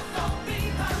all my soul.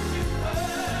 Because you first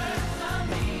loved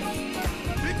me.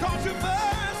 Because you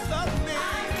first loved me.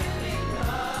 I really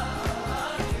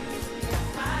love you.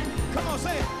 Yes, I do. Come on,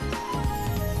 say it.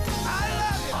 I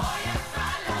love you. Oh, yes, I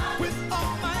love you. With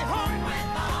all my heart.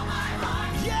 With all my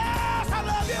heart. Yes, I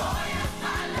love you. Oh, yes,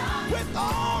 I love you. With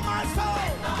all my soul.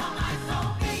 With all my soul.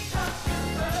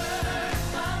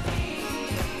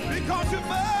 Because you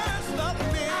first loved me. Because you first loved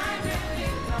me. I really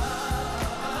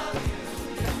love you.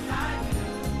 Yes, I do.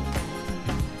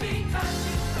 Because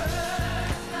you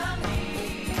first loved me.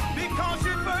 Because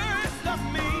you first loved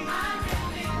me. I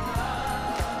really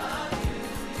love you.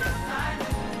 Yes, I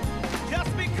do.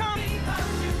 Just because.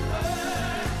 Because you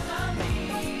first loved me.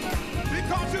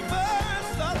 Because you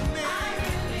first loved me. I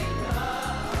really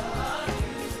love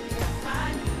you. Yes, I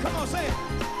do. Come on, say it.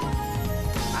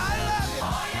 I love you.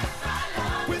 Oh, yes, I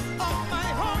love you. With all my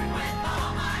heart. With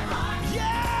all my heart.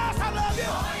 Yes, I love you.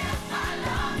 Oh, yes, I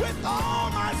love you. With all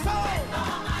my soul. With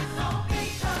all my soul.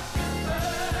 Because you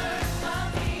first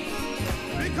loved me.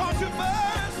 Because you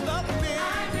first loved me.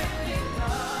 I really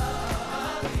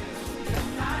love you. Yes,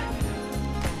 I do.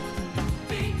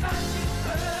 Because you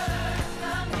first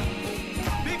loved me.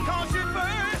 Because you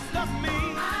first loved me.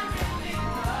 I really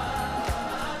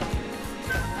love you.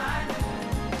 Yes, I do.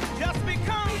 Just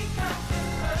because. Because you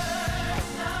first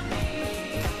loved me.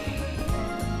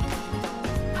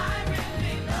 I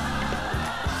really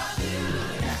love you.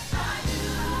 Yes, I do.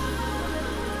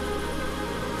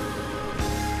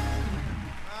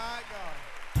 My God.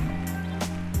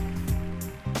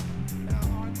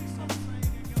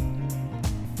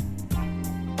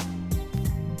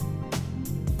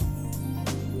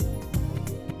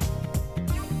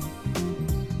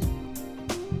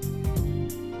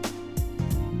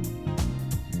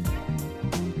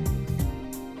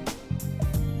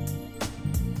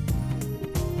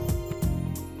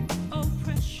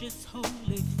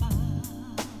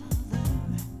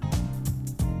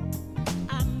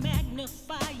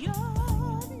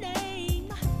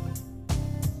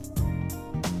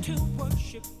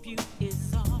 worship you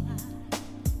is all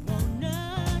I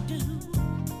wanna do.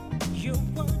 You're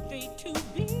worthy to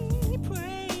be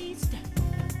praised.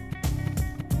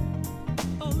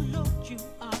 Oh Lord, you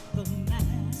are the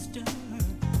master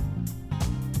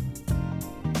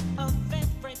of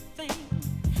everything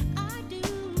I do.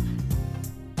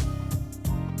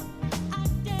 I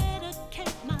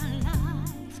dedicate my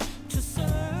life to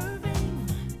serving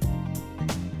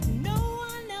no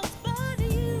one else but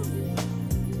you.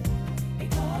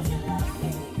 Because you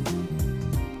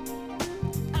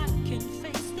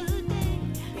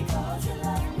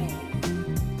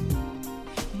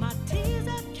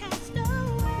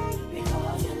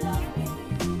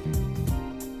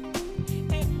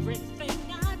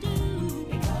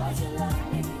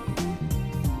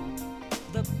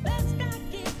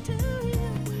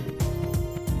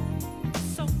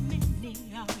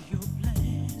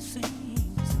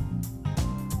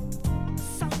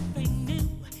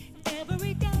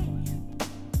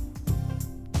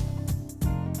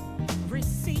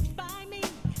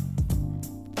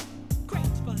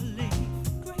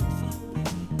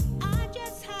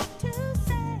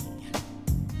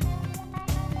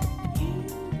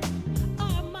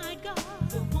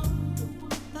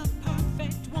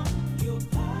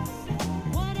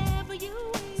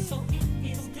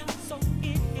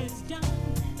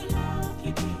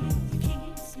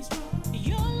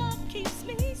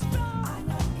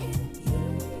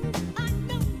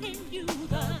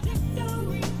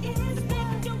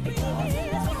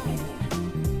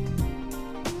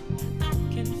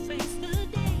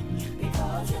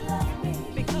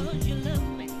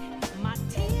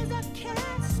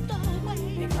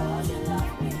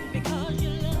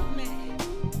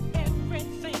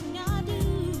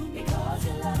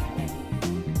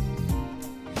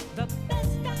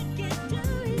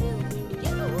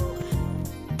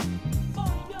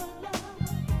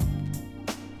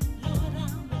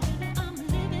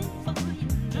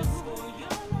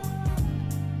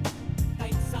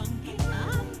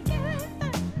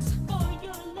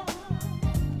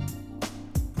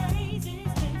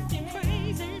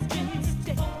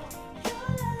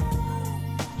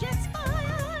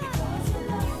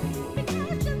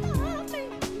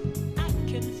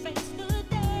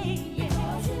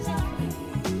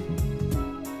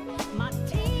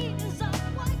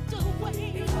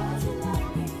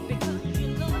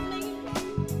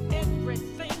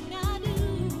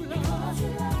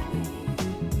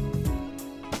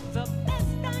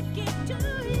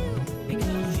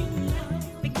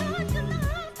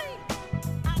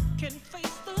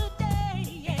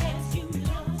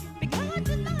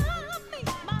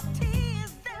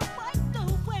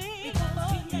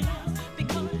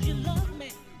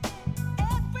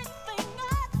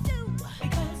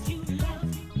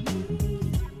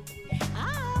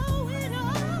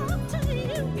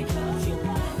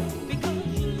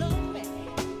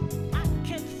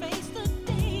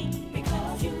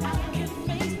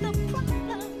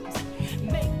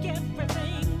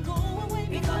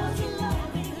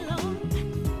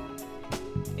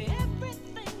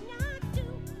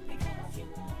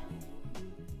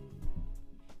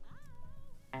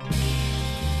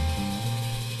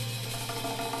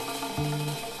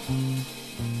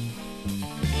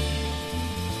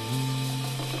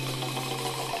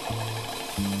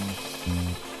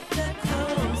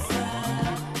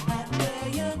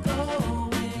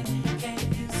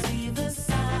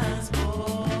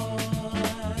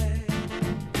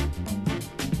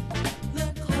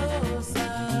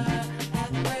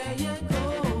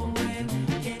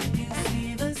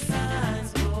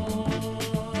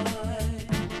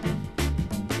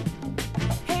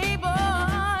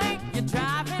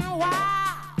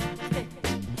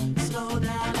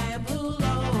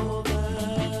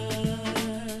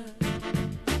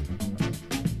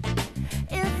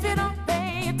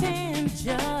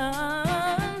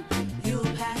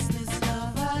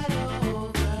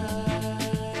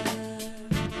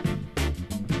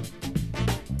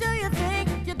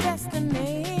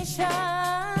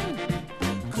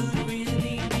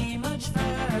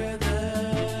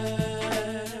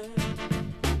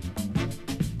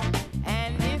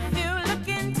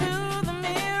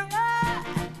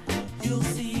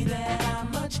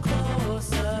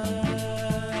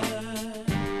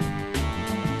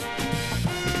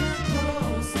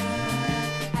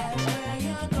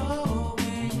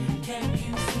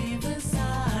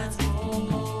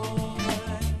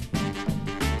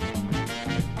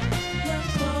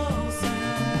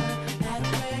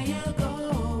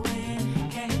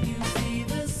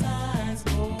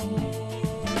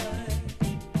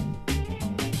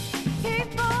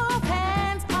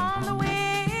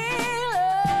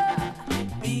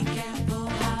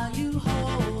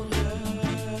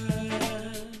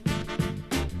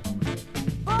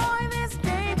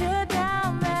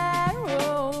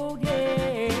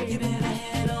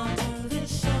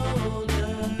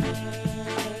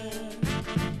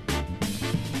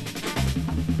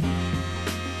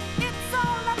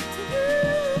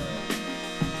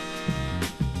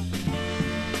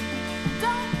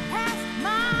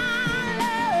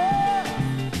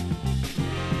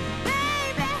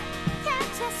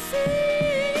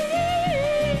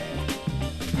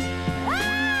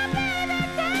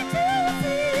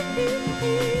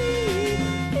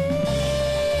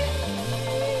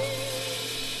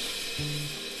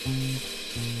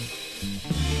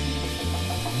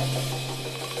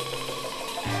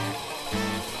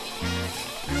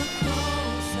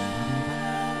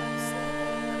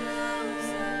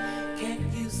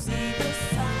Can't you see the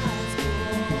signs,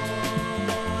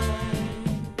 boy?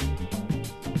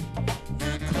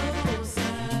 Look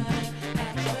closer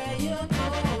at where you're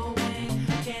going.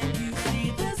 Can't you see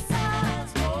the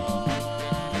signs, boy?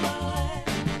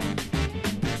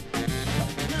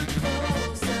 Look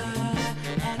closer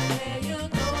at where you're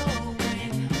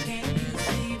going. Can't you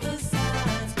see the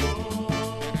signs, boy?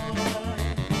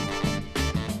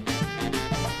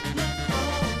 Look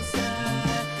closer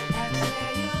at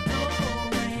where you're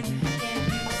going. Can't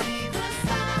you see the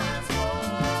signs,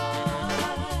 boy?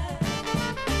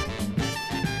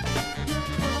 Look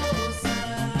closer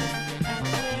at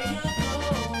where you're going.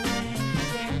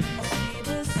 Can't you see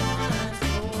the signs,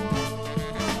 boy?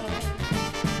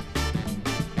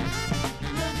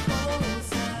 Look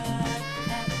closer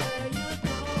at where you're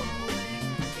going.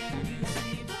 Can't you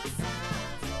see the signs,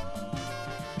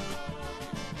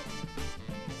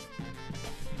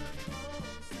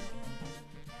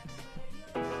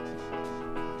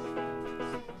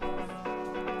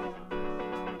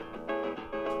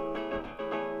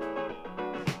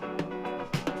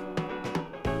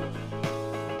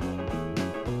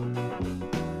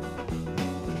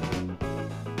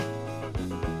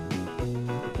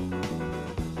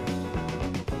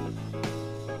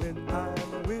 When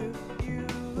I'm with you,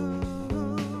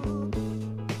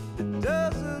 it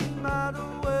doesn't matter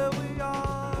where we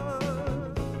are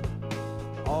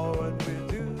or what we're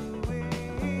doing.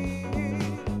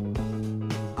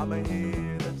 I'm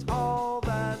here, that's all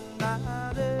that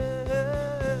matters.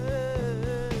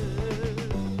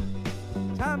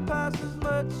 Time passes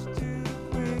much too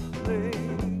quickly.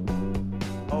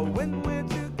 Oh, when we're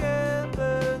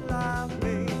together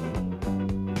laughing,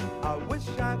 I wish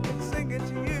I could sing it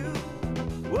to you.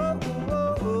 Whoa,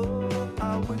 whoa, whoa.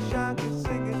 I wish I could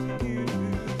sing it to you.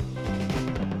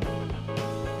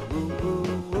 Whoa,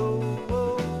 whoa,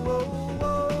 whoa, whoa,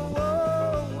 whoa, whoa,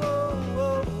 whoa,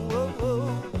 whoa, whoa, whoa.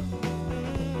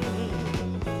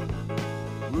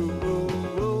 Whoa,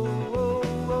 whoa,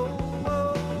 whoa, whoa,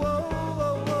 whoa,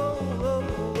 whoa, whoa,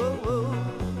 whoa, whoa.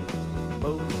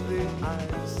 Mostly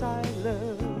I'm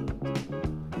silent.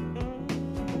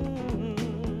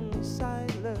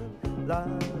 Silent, la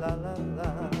la la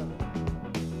la.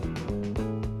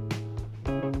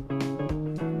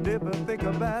 Never think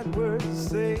a bad word to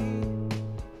say.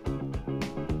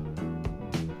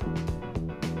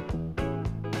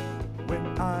 When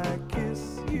I kiss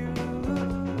you,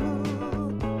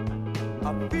 I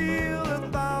feel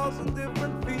 1,000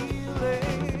 different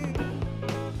feelings.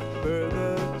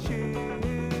 Further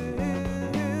chills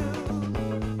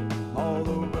all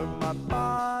over my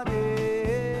body.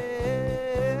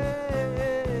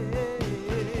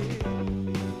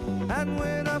 And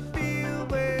when I feel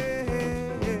them,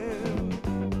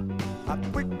 I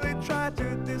quickly try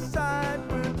to decide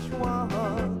which one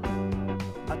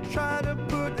I try to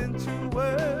put into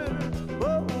words.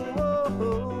 Oh, oh,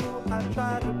 oh, I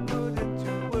try to put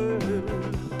into words.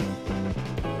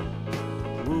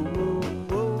 Whoa, whoa,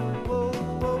 whoa, whoa,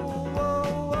 whoa, whoa, whoa,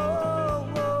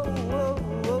 whoa,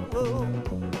 whoa, whoa.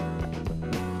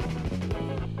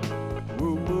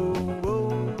 Whoa, whoa,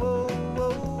 whoa, whoa,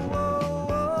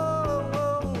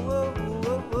 whoa, whoa,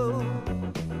 whoa, whoa.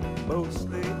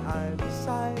 Mostly I'm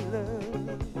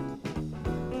silent.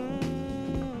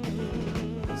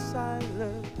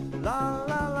 Silent. La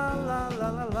la la la la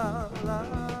la la la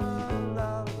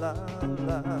la la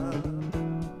la.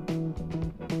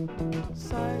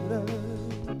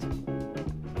 Silent.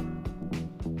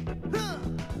 Huh.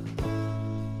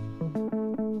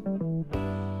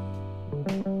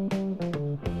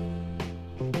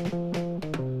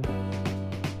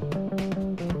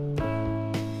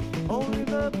 Only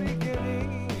the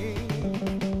beginning,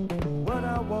 what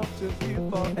I want to be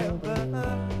forever.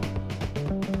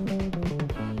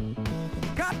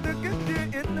 Got to get you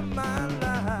into my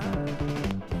life.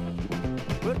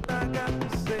 What I got to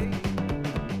say,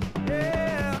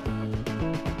 yeah.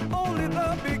 Only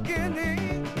the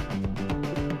beginning,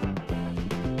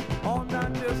 or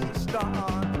not just the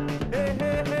start. Hey,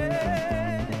 hey,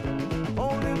 hey.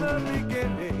 Only the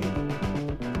beginning,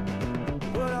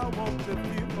 what I want to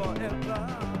be forever.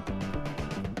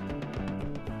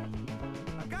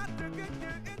 I got to get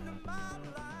you into my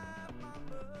life, my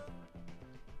love.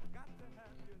 Got to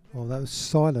have you. Oh, that was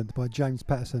Silent by James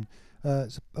Patterson.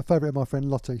 It's a favourite of my friend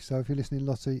Lottie. So if you're listening,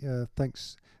 Lottie,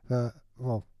 thanks.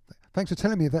 Thanks for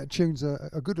telling me that tune's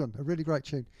a good one, a really great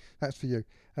tune. That's for you.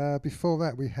 Before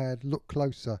that, we had Look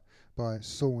Closer by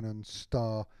Sawn and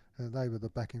Star. They were the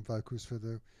backing vocals for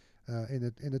the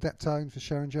in the Deptones for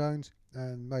Sharon Jones,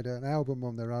 and made an album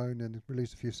on their own and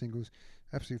released a few singles.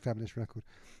 Absolutely fabulous record.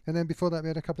 And then before that, we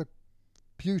had a couple of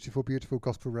beautiful, beautiful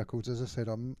gospel records. As I said,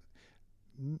 I'm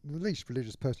the least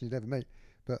religious person you'd ever meet,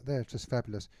 but they're just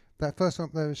fabulous. That first one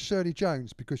there was Shirley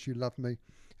Jones, Because You Love Me,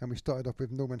 and we started off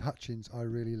with Norman Hutchins, I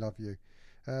Really Love You.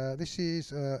 This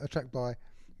is a track by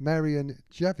Marion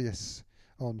Javius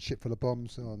on Ship Full of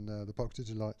Bombs on the Box of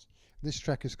Delights. This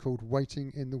track is called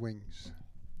Waiting in the Wings.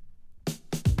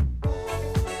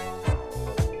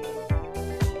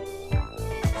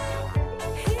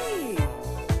 Hey,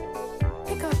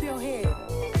 pick up your head.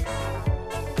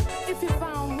 If you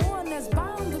found one, there's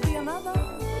bound to be another.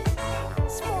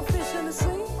 Small fish in the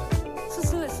sea.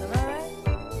 Just listen, all right?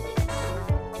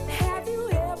 Have you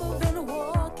ever been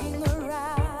walking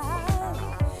around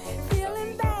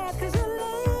feeling bad 'cause your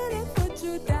lady put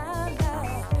you down?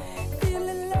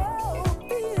 Feeling low,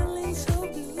 feeling so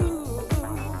blue.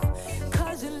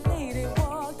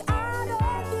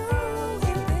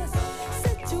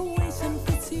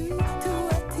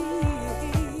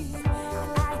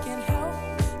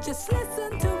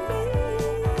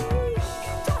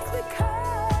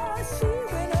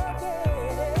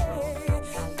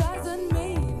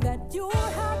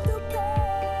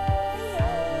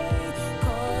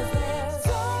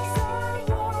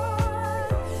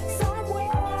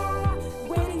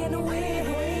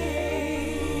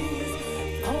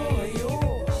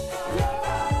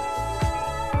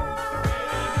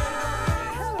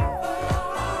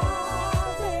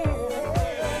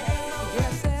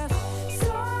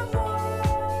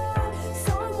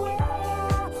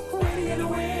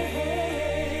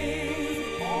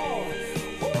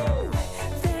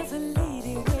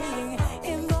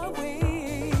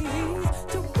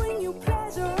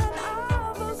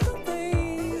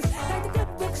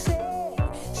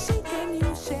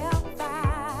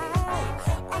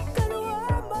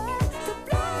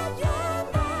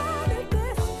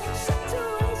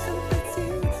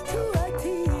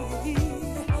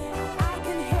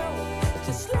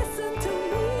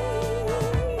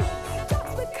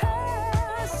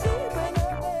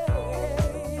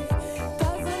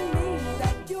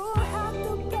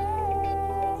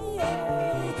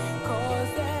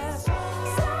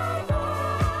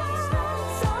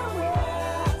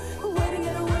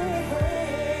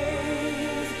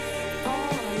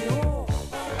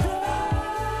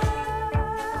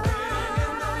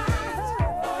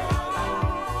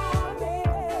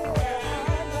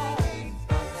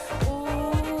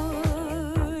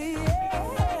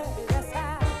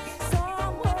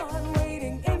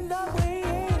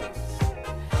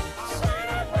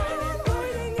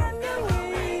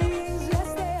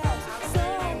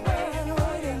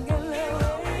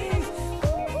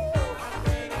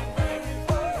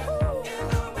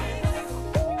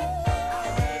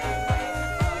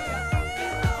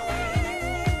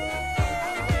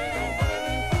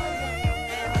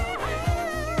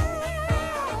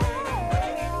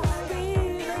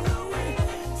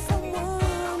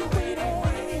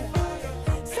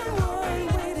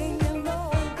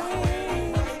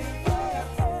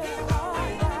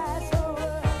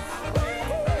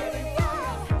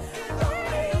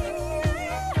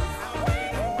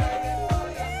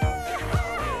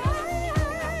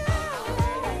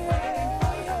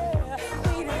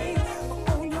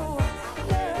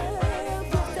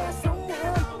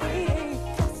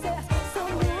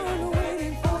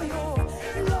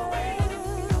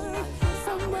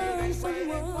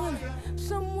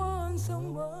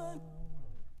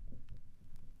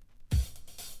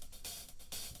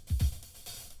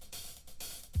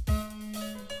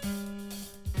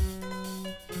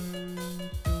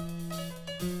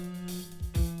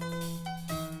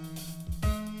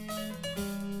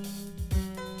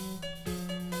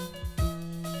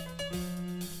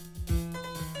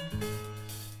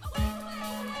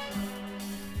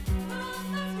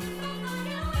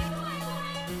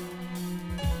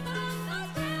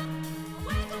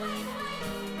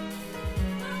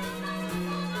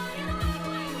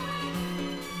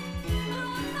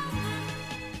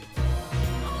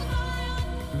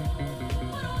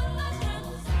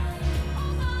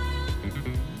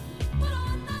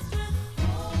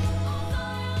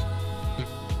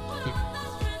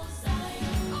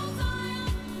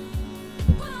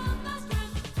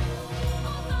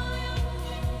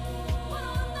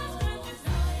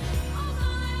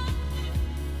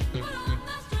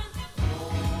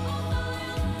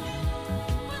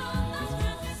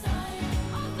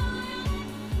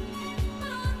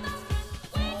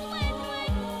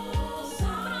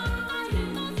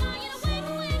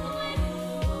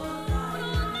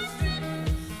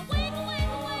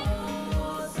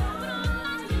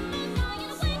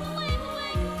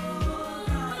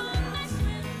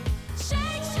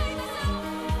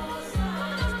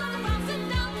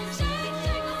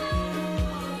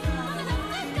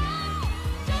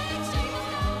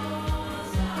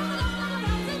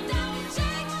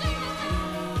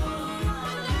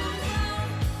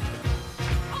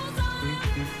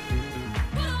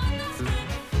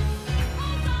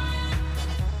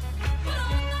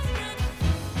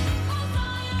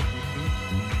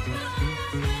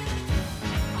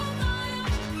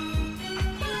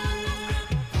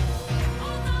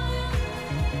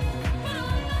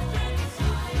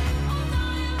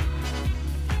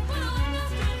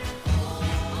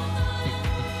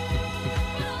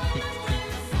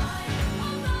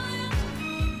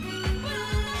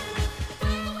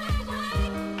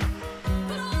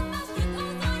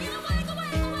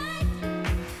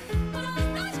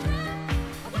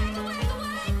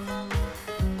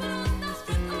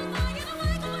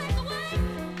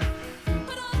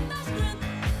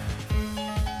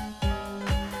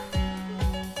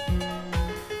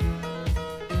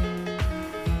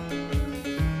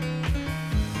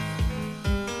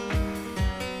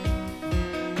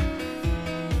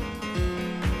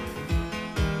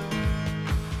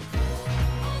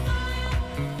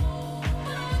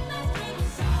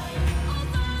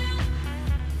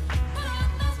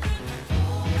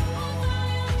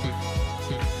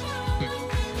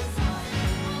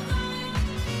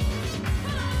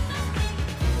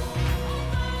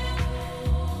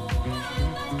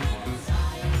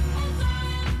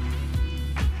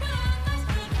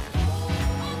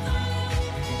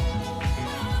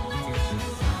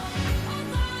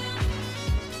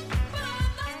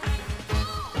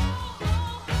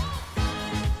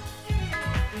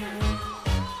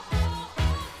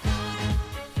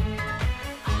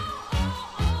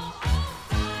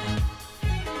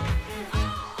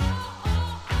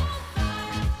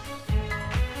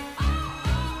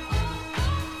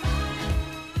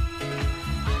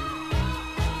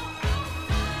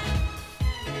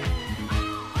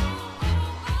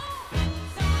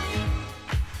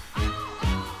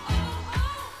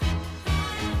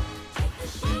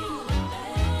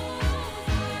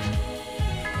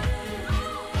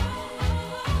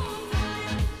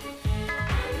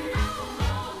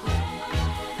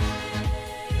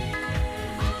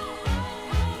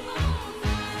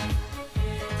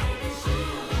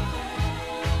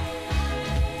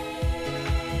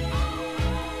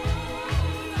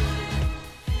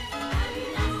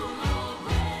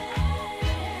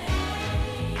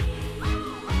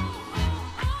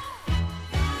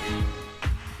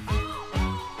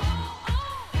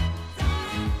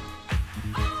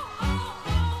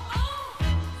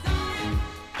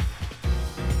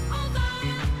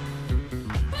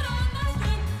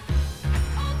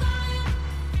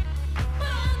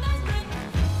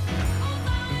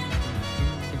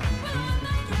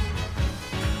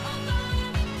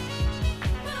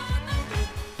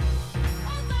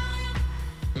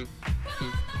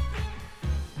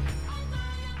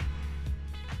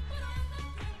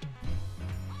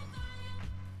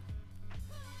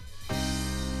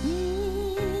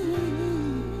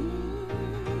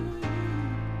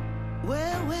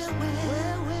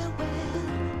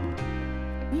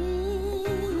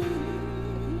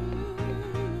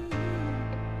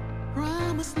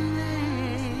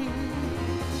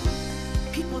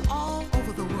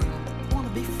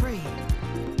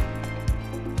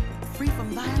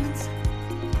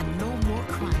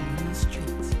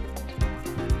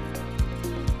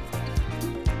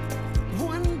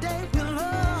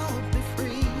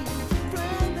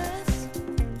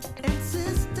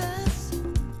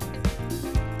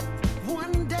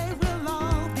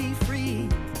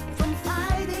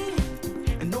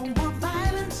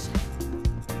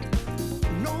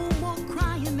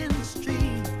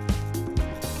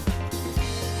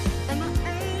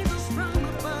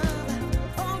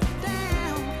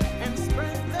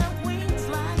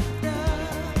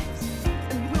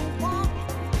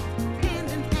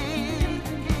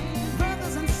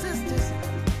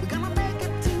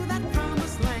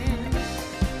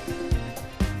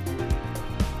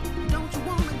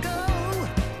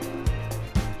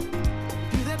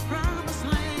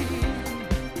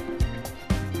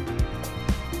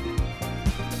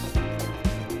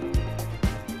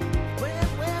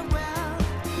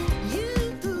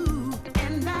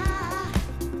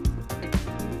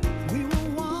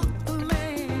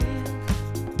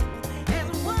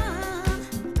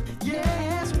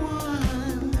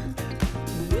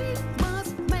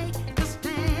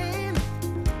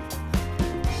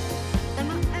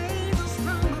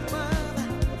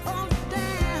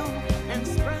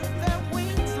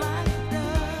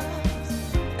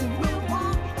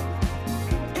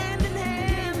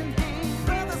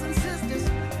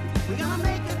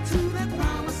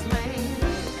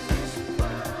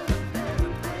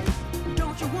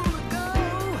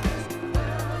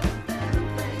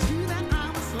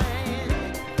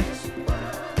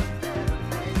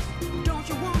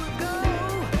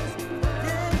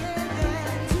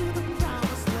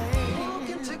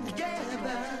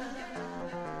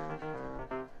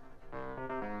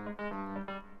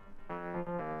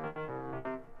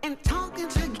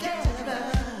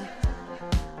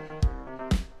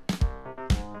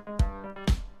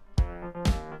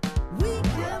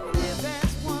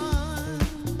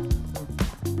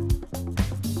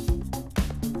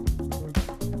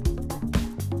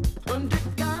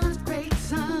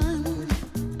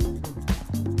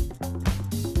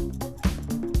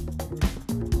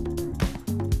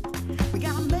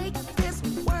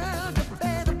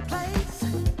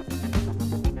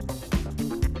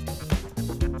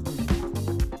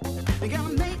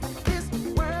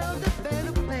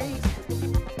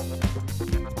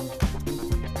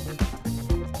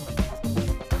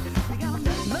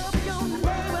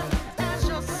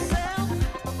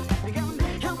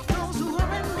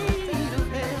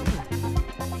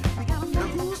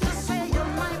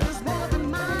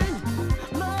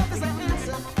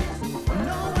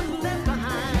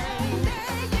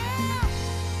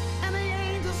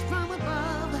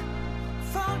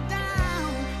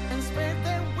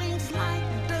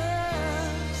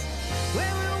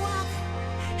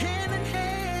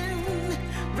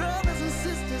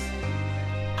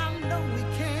 know we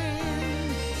can.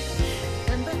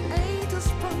 And the angels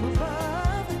from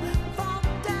above fall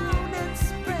down and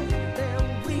spread their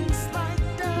wings like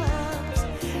doves.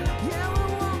 Yeah, we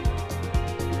walk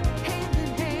hand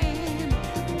in hand,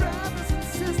 brothers and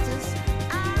sisters.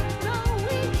 I know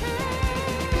we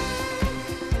can.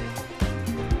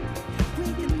 We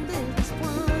can live as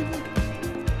one.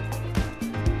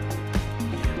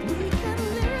 We can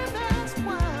live as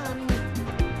one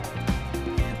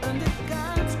under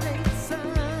God's great sun.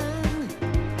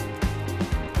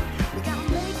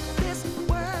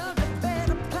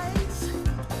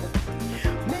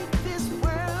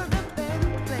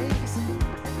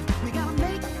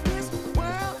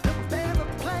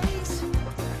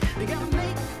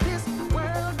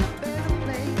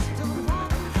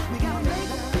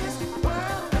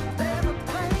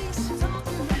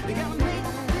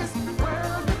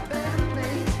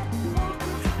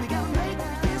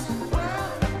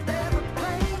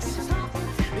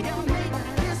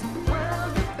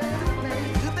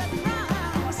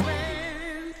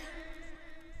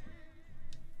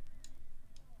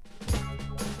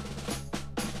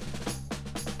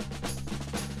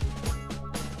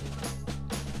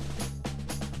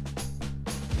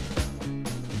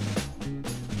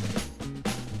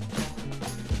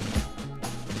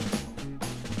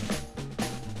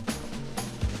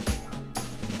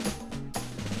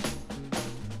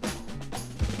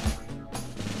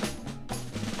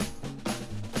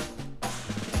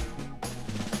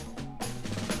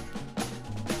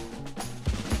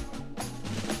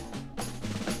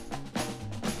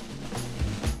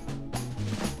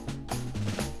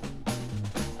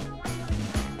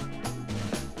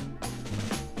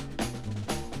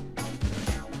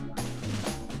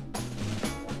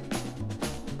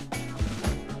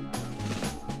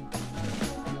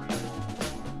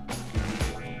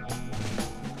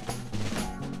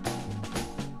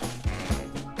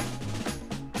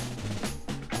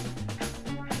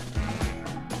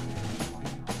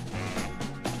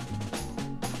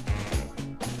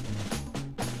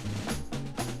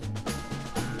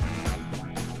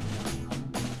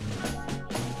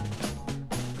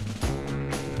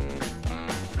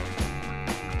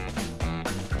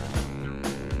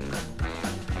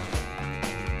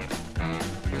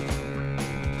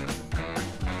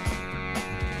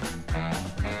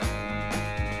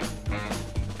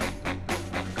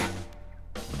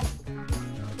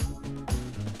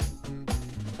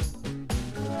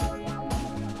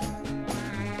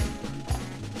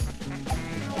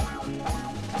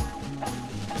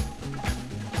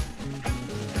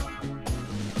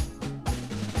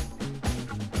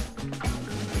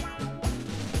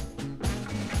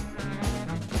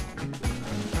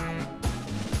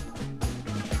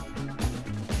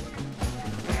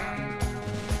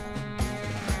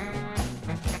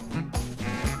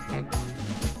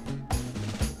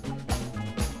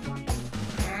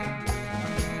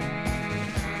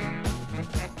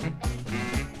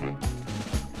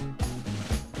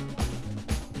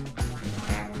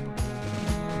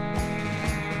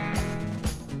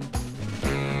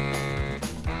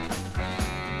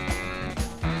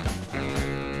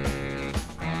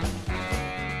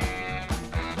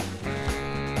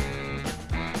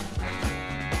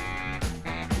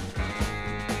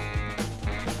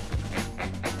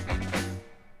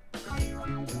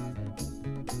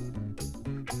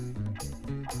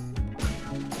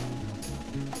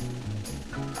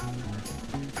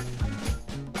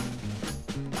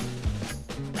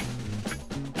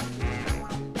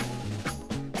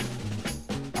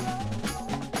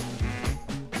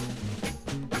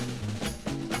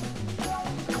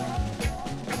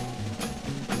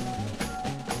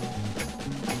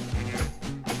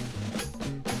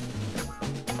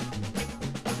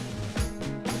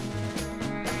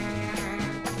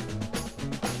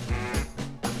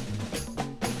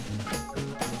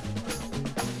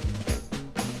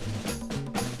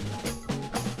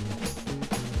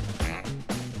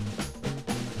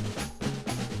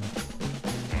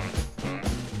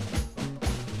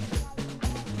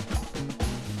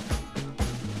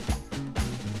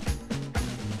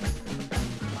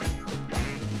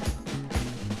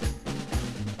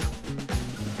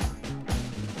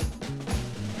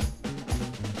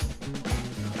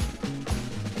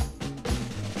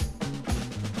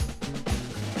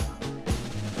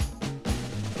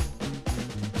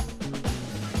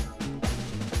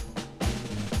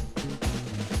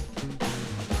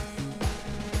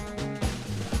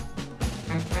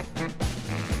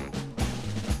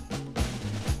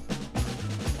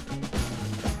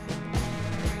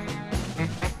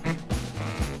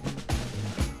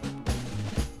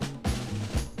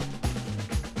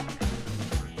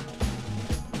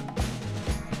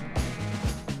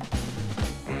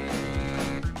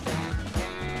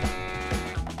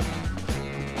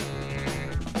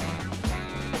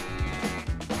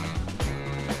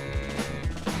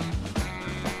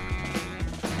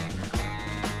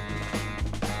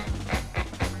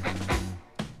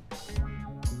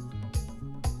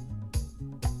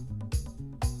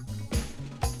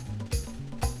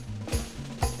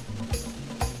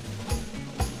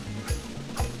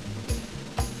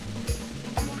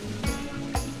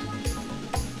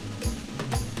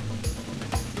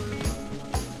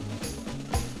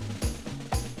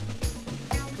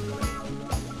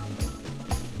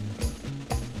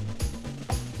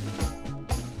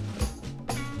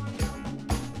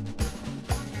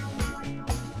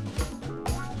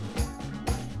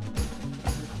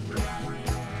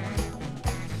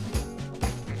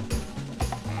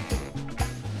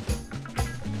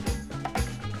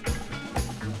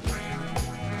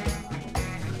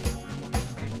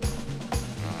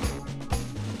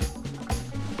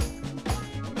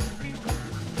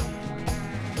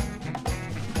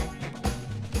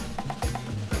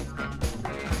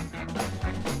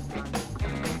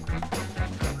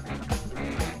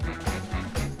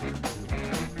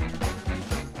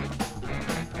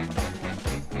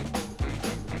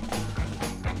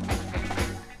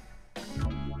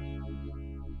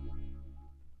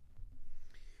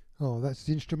 Oh, that's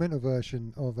the instrumental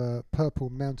version of Purple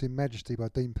Mountain Majesty by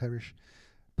Dean Parrish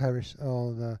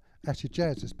on Acid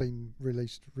Jazz that's been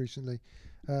released recently.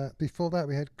 Before that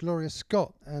we had Gloria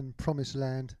Scott and Promised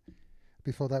Land.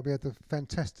 Before that we had the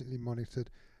fantastically monitored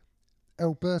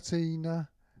Albertina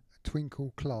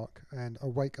Twinkle Clark and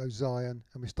Awake O Zion,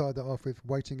 and we started that off with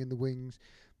Waiting in the Wings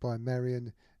by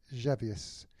Marion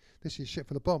Javius. This is Ship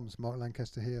Full of Bombs, Mark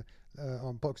Lancaster here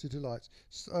on Box of Delights.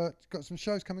 Got some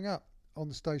shows coming up on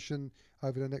the station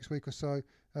over the next week or so.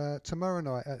 Tomorrow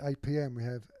night at 8 p.m. we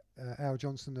have Al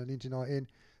Johnson and Indie Night In.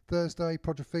 Thursday,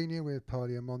 Podrophenia with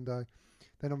Party Mondo.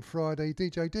 Then on Friday,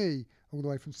 DJ D, all the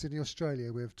way from Sydney,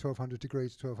 Australia, with 1200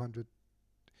 degrees, 1200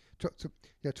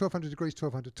 degrees,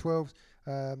 1212.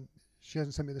 She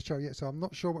hasn't sent me the show yet, so I'm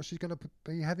not sure what she's going to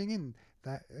be having in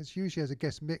that. As usually as a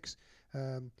guest mix.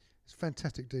 It's a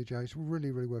fantastic DJ. It's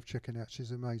really, really worth checking out.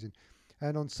 She's amazing.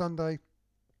 And on Sunday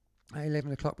at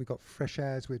 11 o'clock, we've got Fresh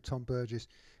Airs with Tom Burgess.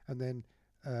 And then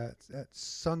at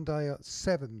Sunday at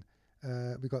 7,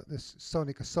 we've got this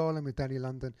Sonic Asylum with Danny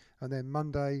London. And then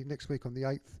Monday next week on the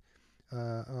 8th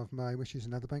of May, which is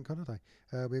another bank holiday,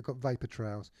 we've got Vapor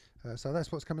Trails. So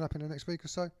that's what's coming up in the next week or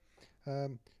so.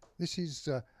 This is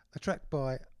a track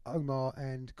by Omar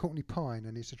and Courtney Pine,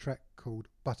 and it's a track called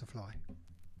Butterfly.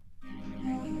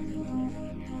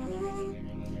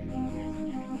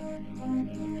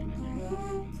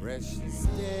 Precious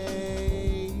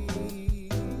day,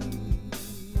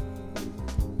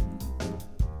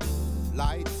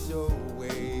 lights your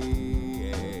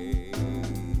way,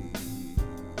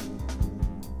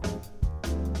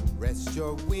 rest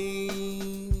your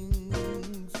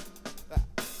wings,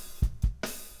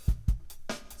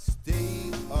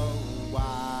 stay a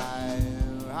while.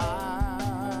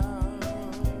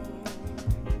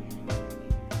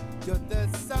 You're the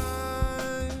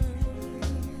sun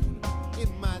in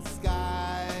my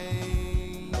sky,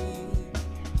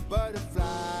 butterfly.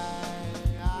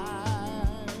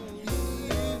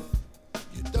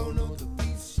 You don't know the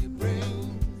peace you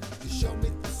bring. You show me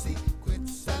the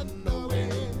secrets and the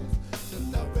ways to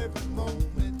love every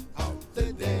moment of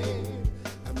the day.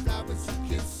 And flowers you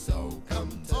kiss so come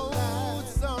to life.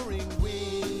 Soaring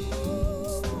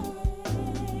wings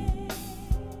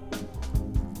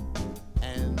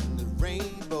and the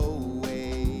rainbow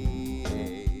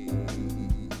wave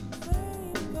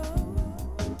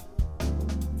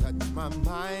touch my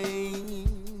mind.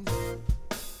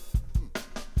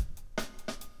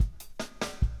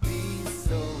 Be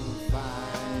so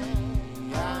fine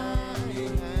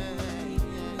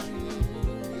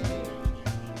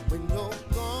when you're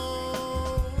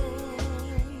gone.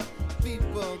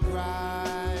 People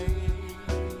cry,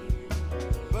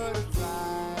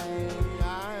 butterfly.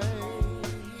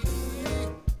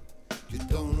 You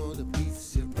don't know the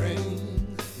peace you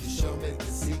bring. You show me the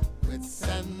secrets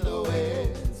and the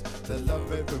ways to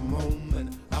love every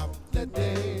moment of the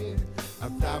day.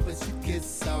 And flowers you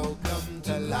kiss all come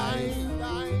to life.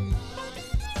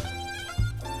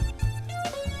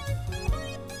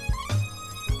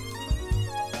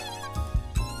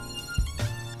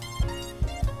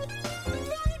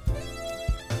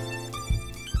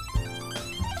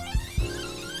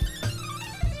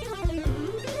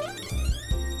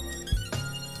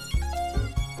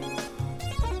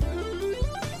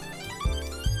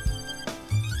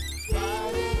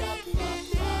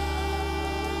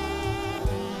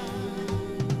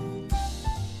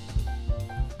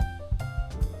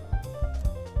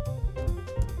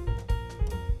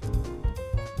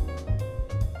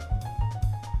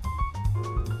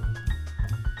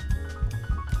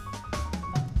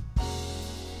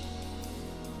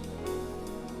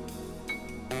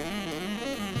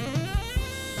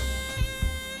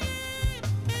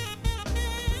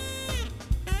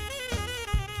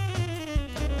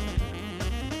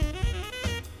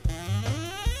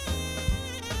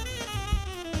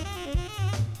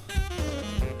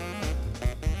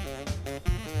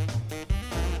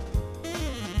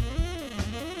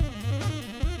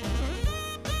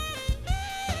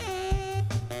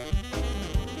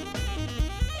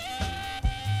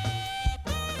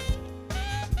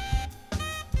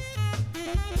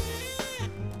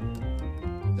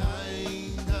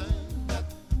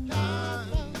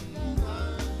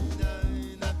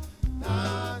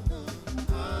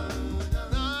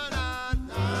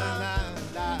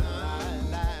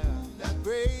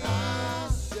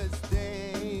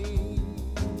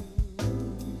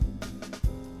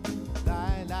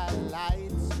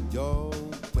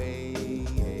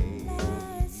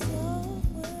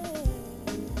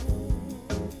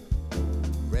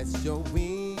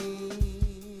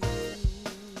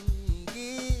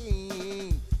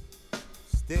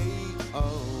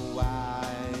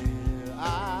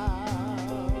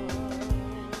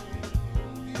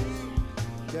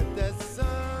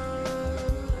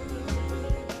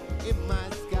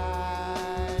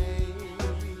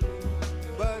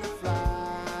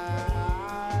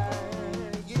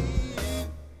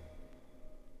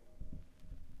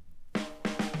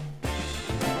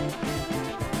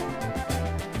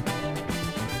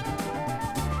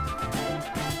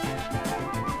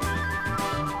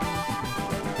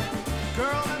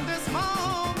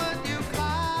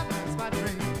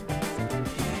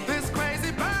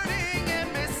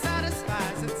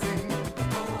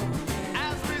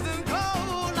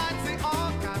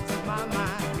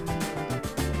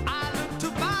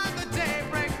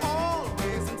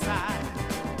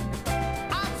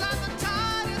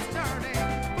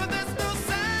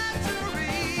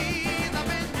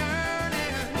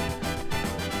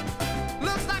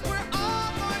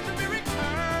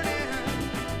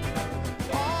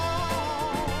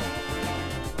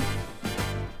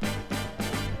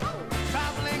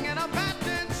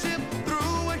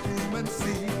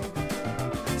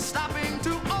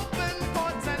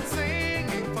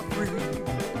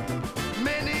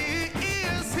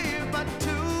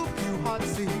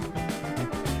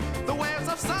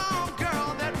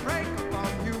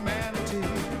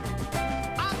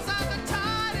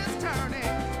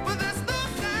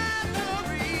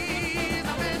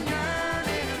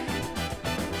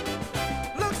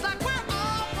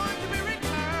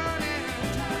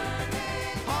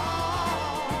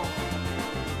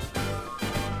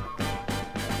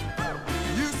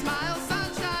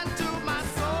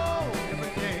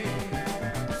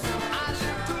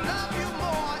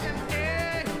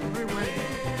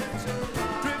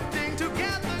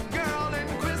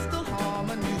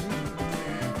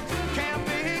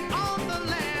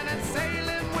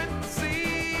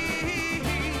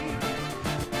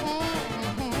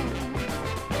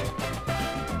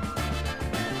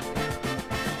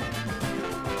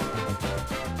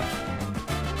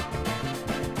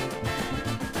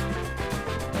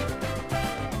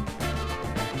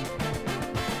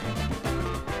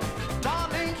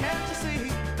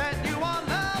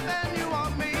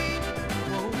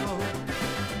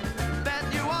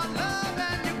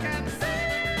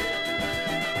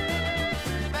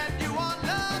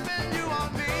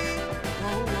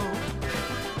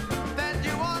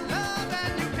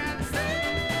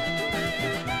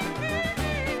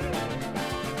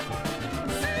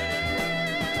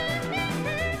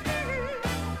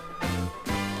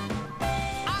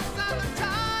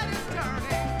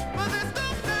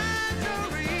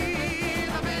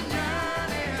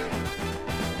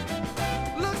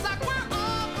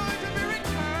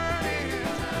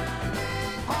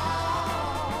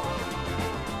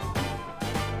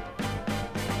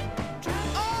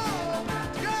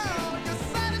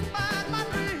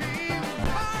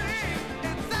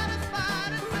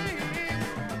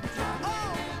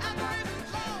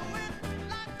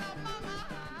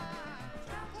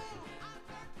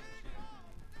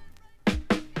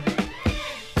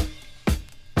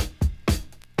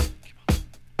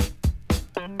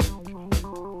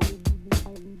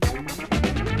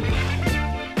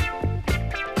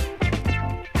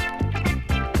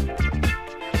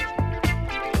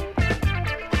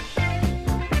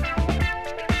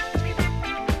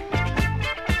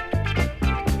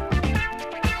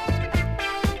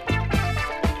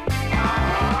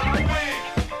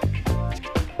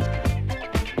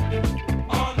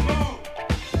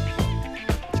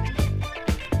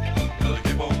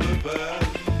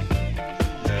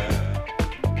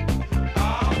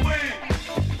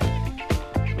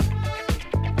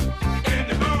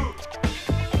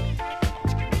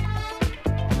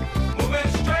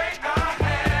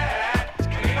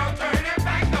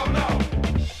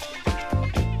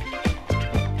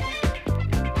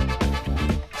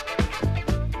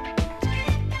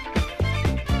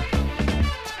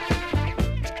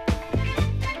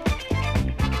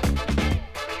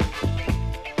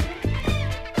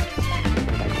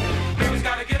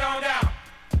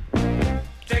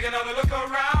 Take another look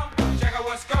around, check out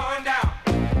what's going down.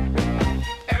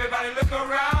 Everybody look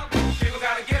around, people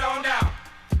gotta get on down.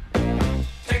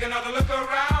 Take another look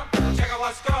around, check out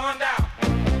what's going down.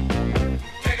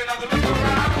 Take another look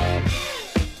around.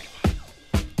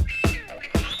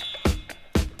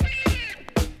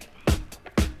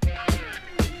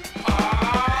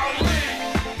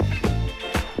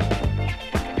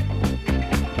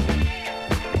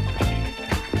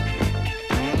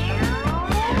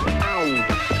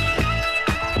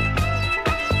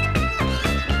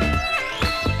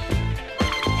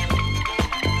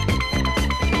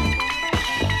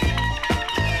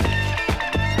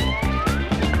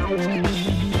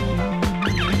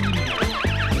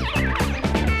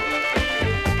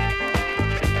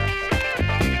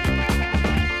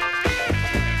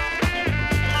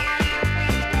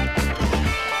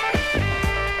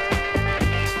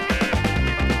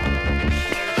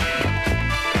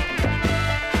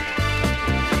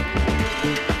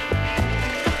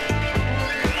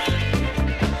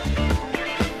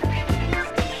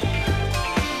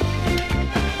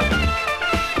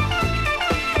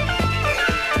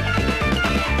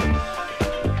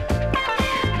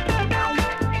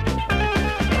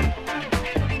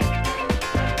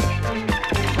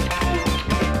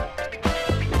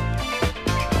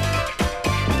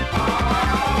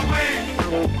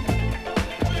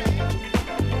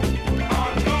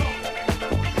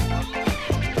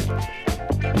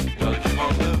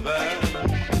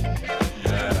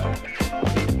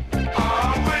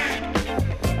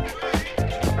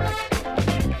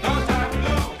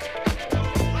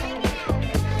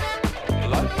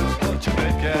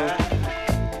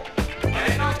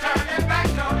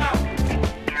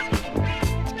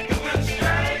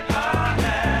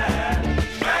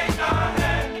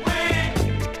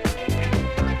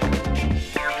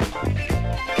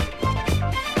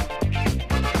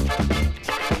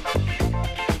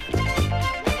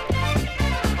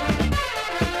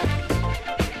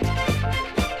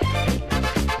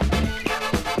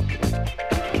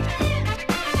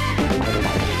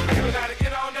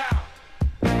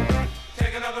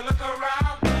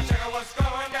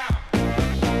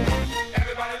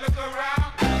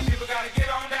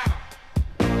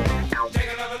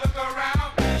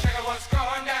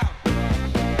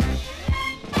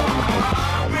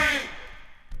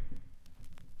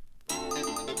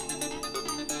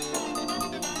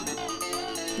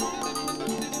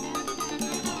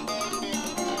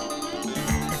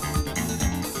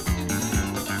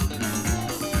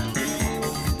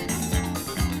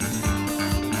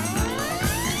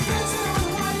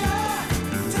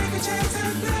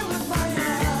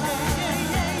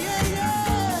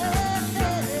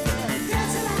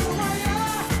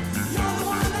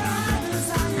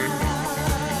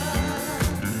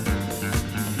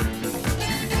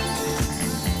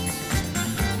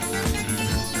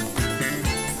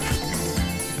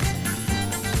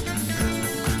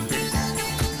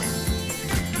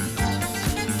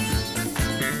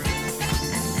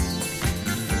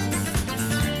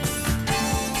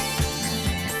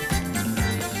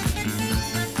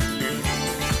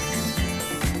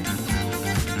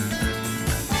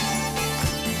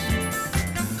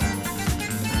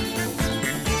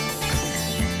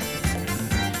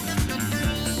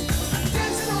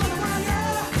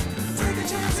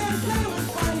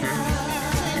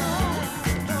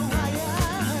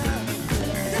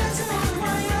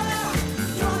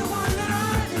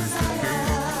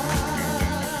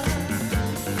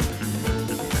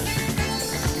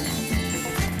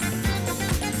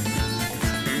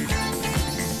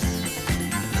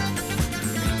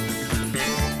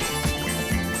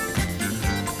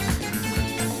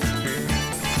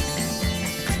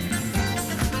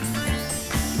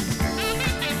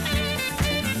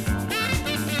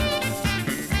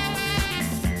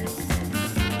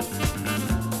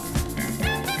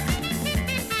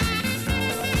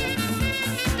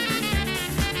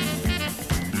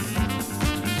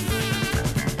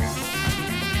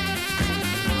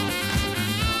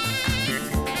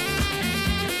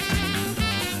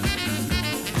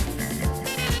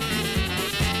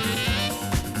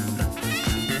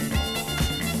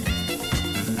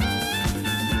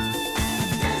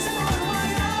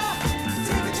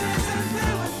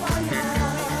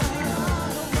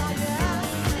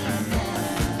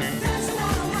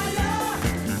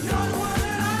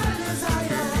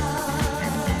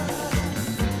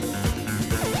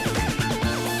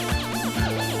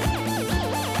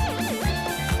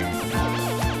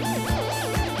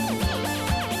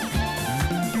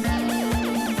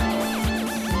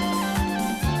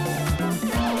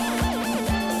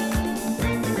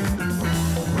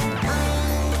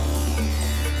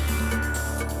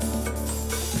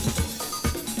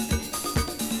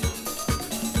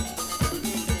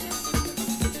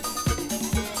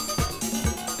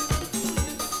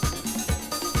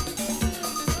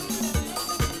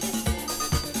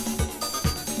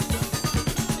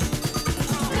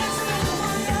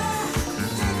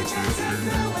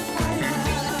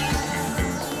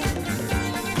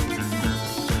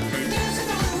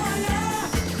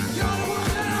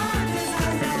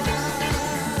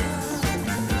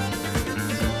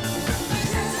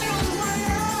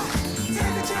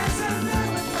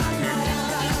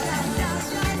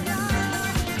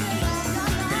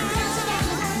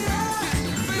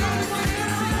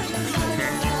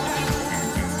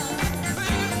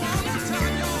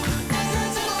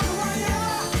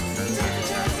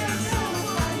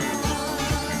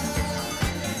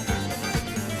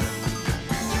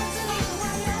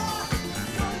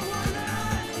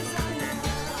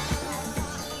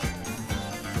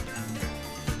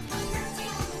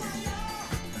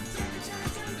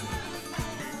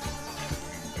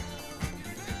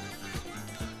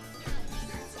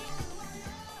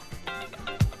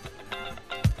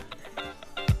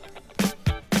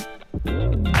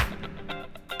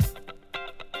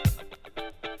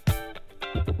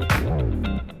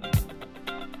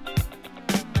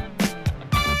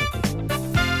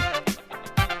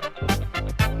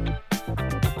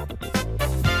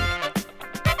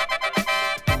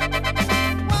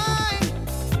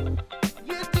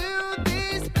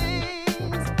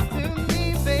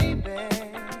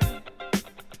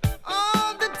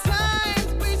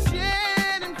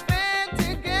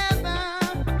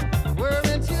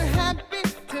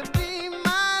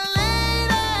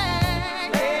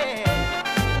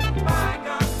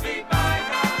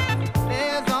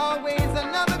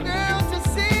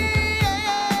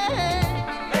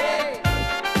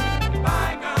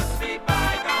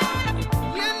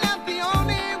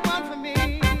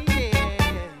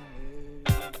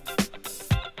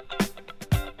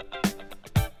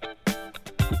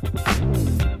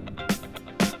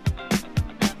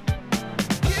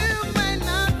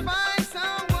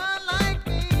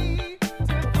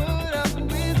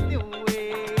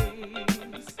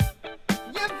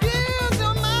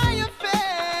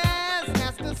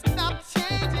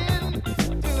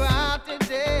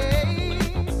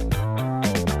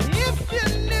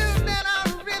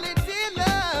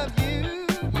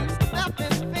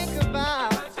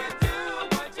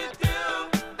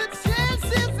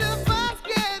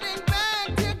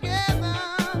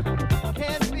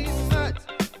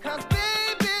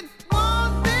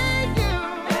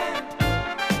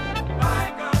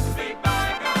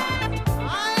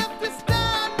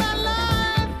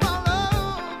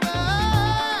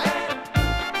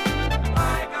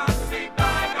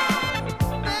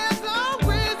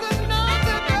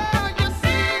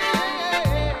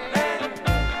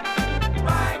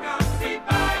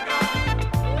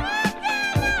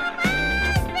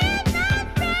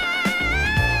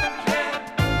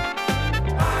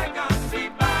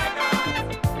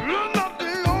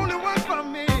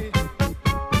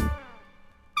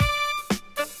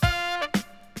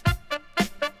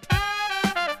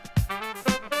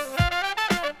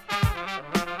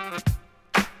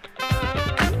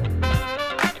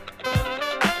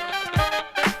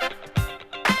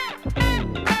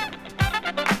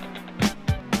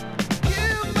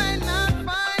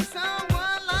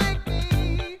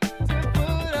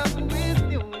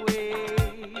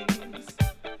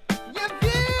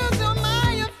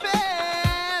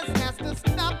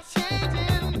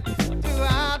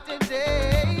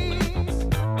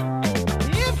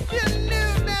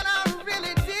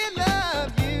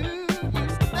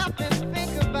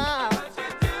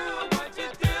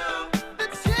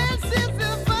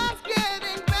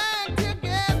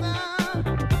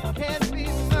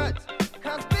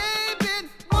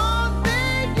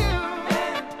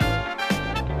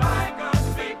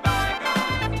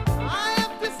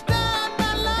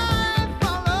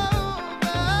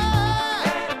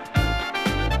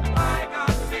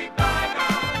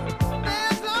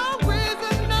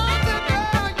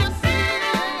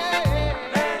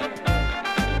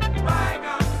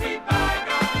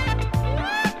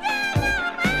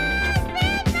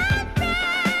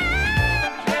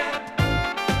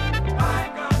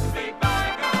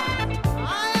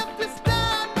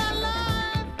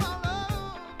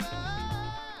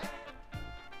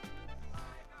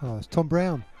 Oh, it's Tom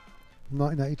Brown from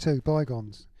 1982,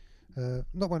 Bygones.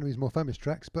 Not one of his more famous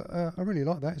tracks, but I really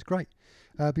like that. It's great.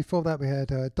 Before that, we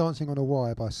had Dancing on a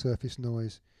Wire by Surface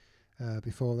Noise.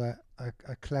 Before that,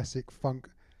 a classic funk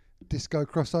disco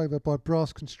crossover by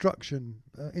Brass Construction.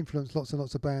 Influenced lots and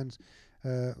lots of bands.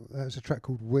 That was a track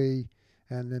called We.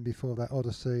 And then before that,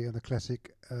 Odyssey and the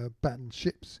classic Baton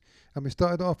Ships. And we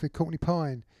started off with Courtney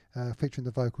Pine, featuring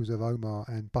the vocals of Omar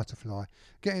and Butterfly.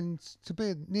 Getting to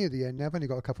be near the end now. I've only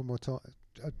got a couple more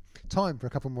time for a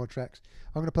couple more tracks.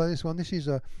 I'm going to play this one. This is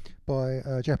by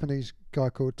a Japanese guy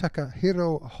called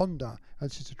Takahiro Honda. And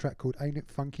this is a track called Ain't It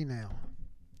Funky Now.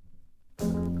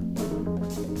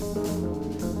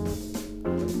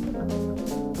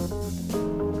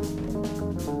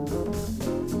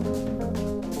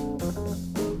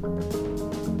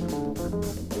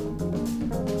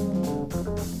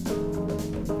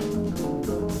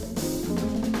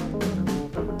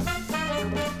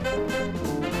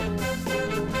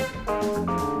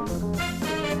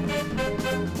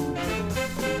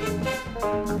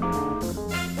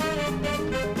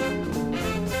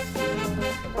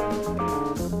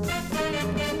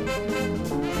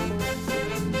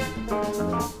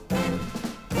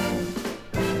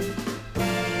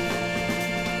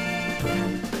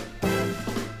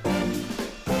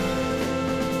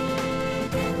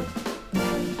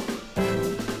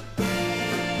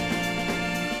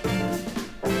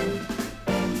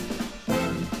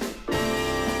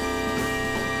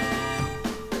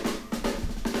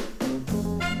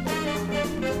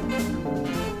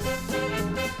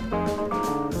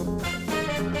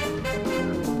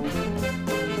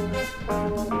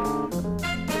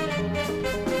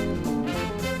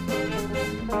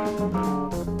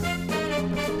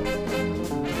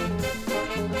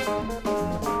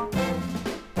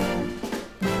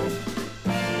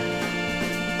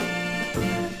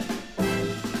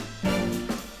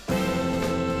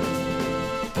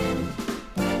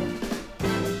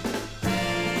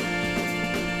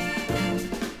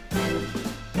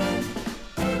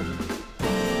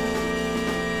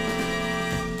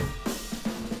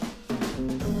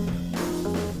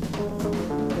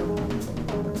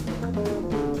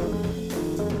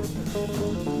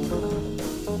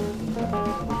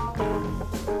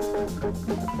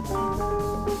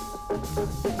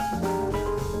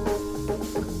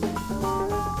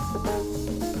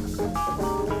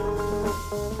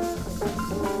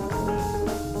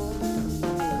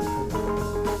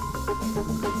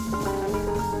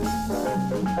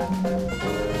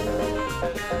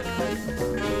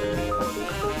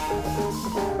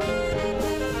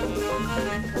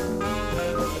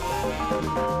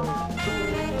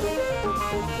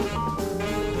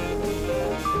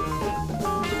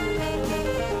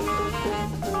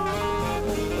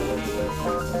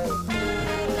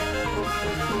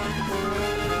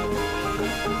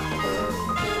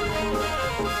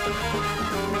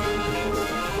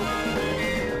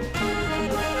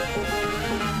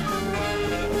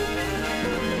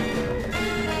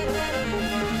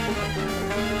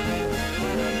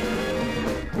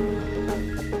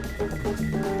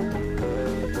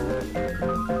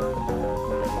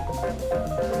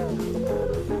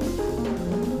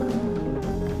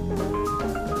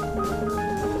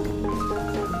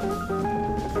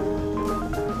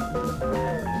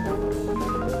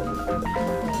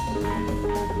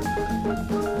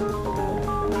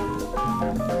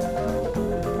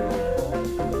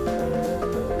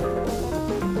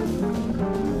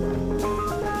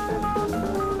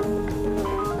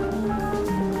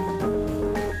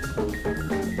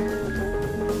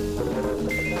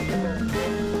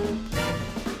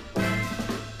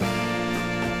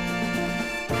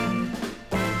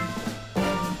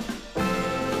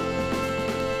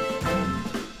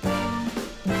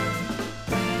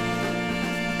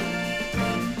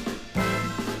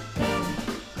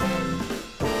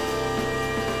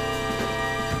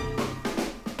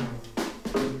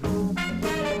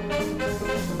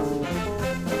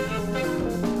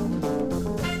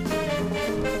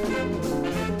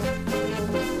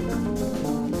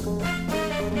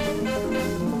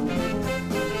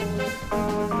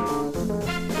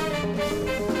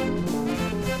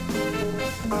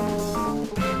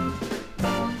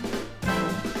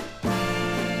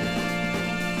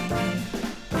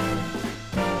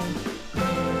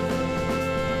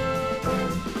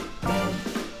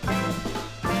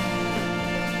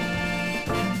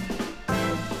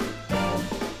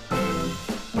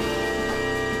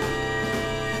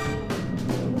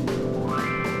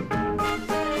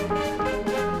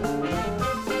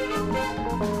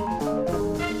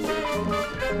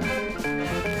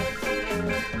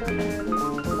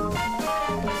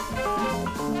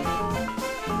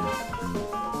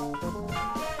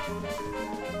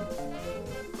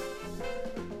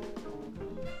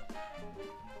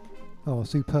 Oh,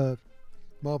 superb.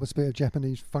 Marvelous bit of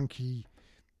Japanese funky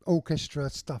orchestra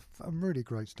stuff. Really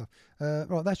great stuff.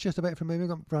 Right, that's just about it from me.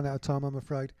 We've run out of time, I'm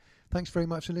afraid. Thanks very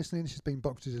much for listening. This has been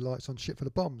Box of Delights on Ship for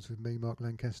the Bombs with me, Mark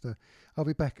Lancaster. I'll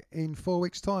be back in 4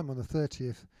 weeks' time on the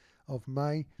 30th of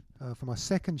May for my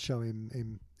second show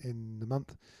in the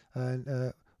month.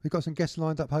 And we've got some guests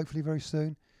lined up hopefully very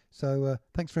soon. So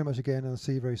thanks very much again, and I'll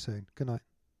see you very soon. Good night.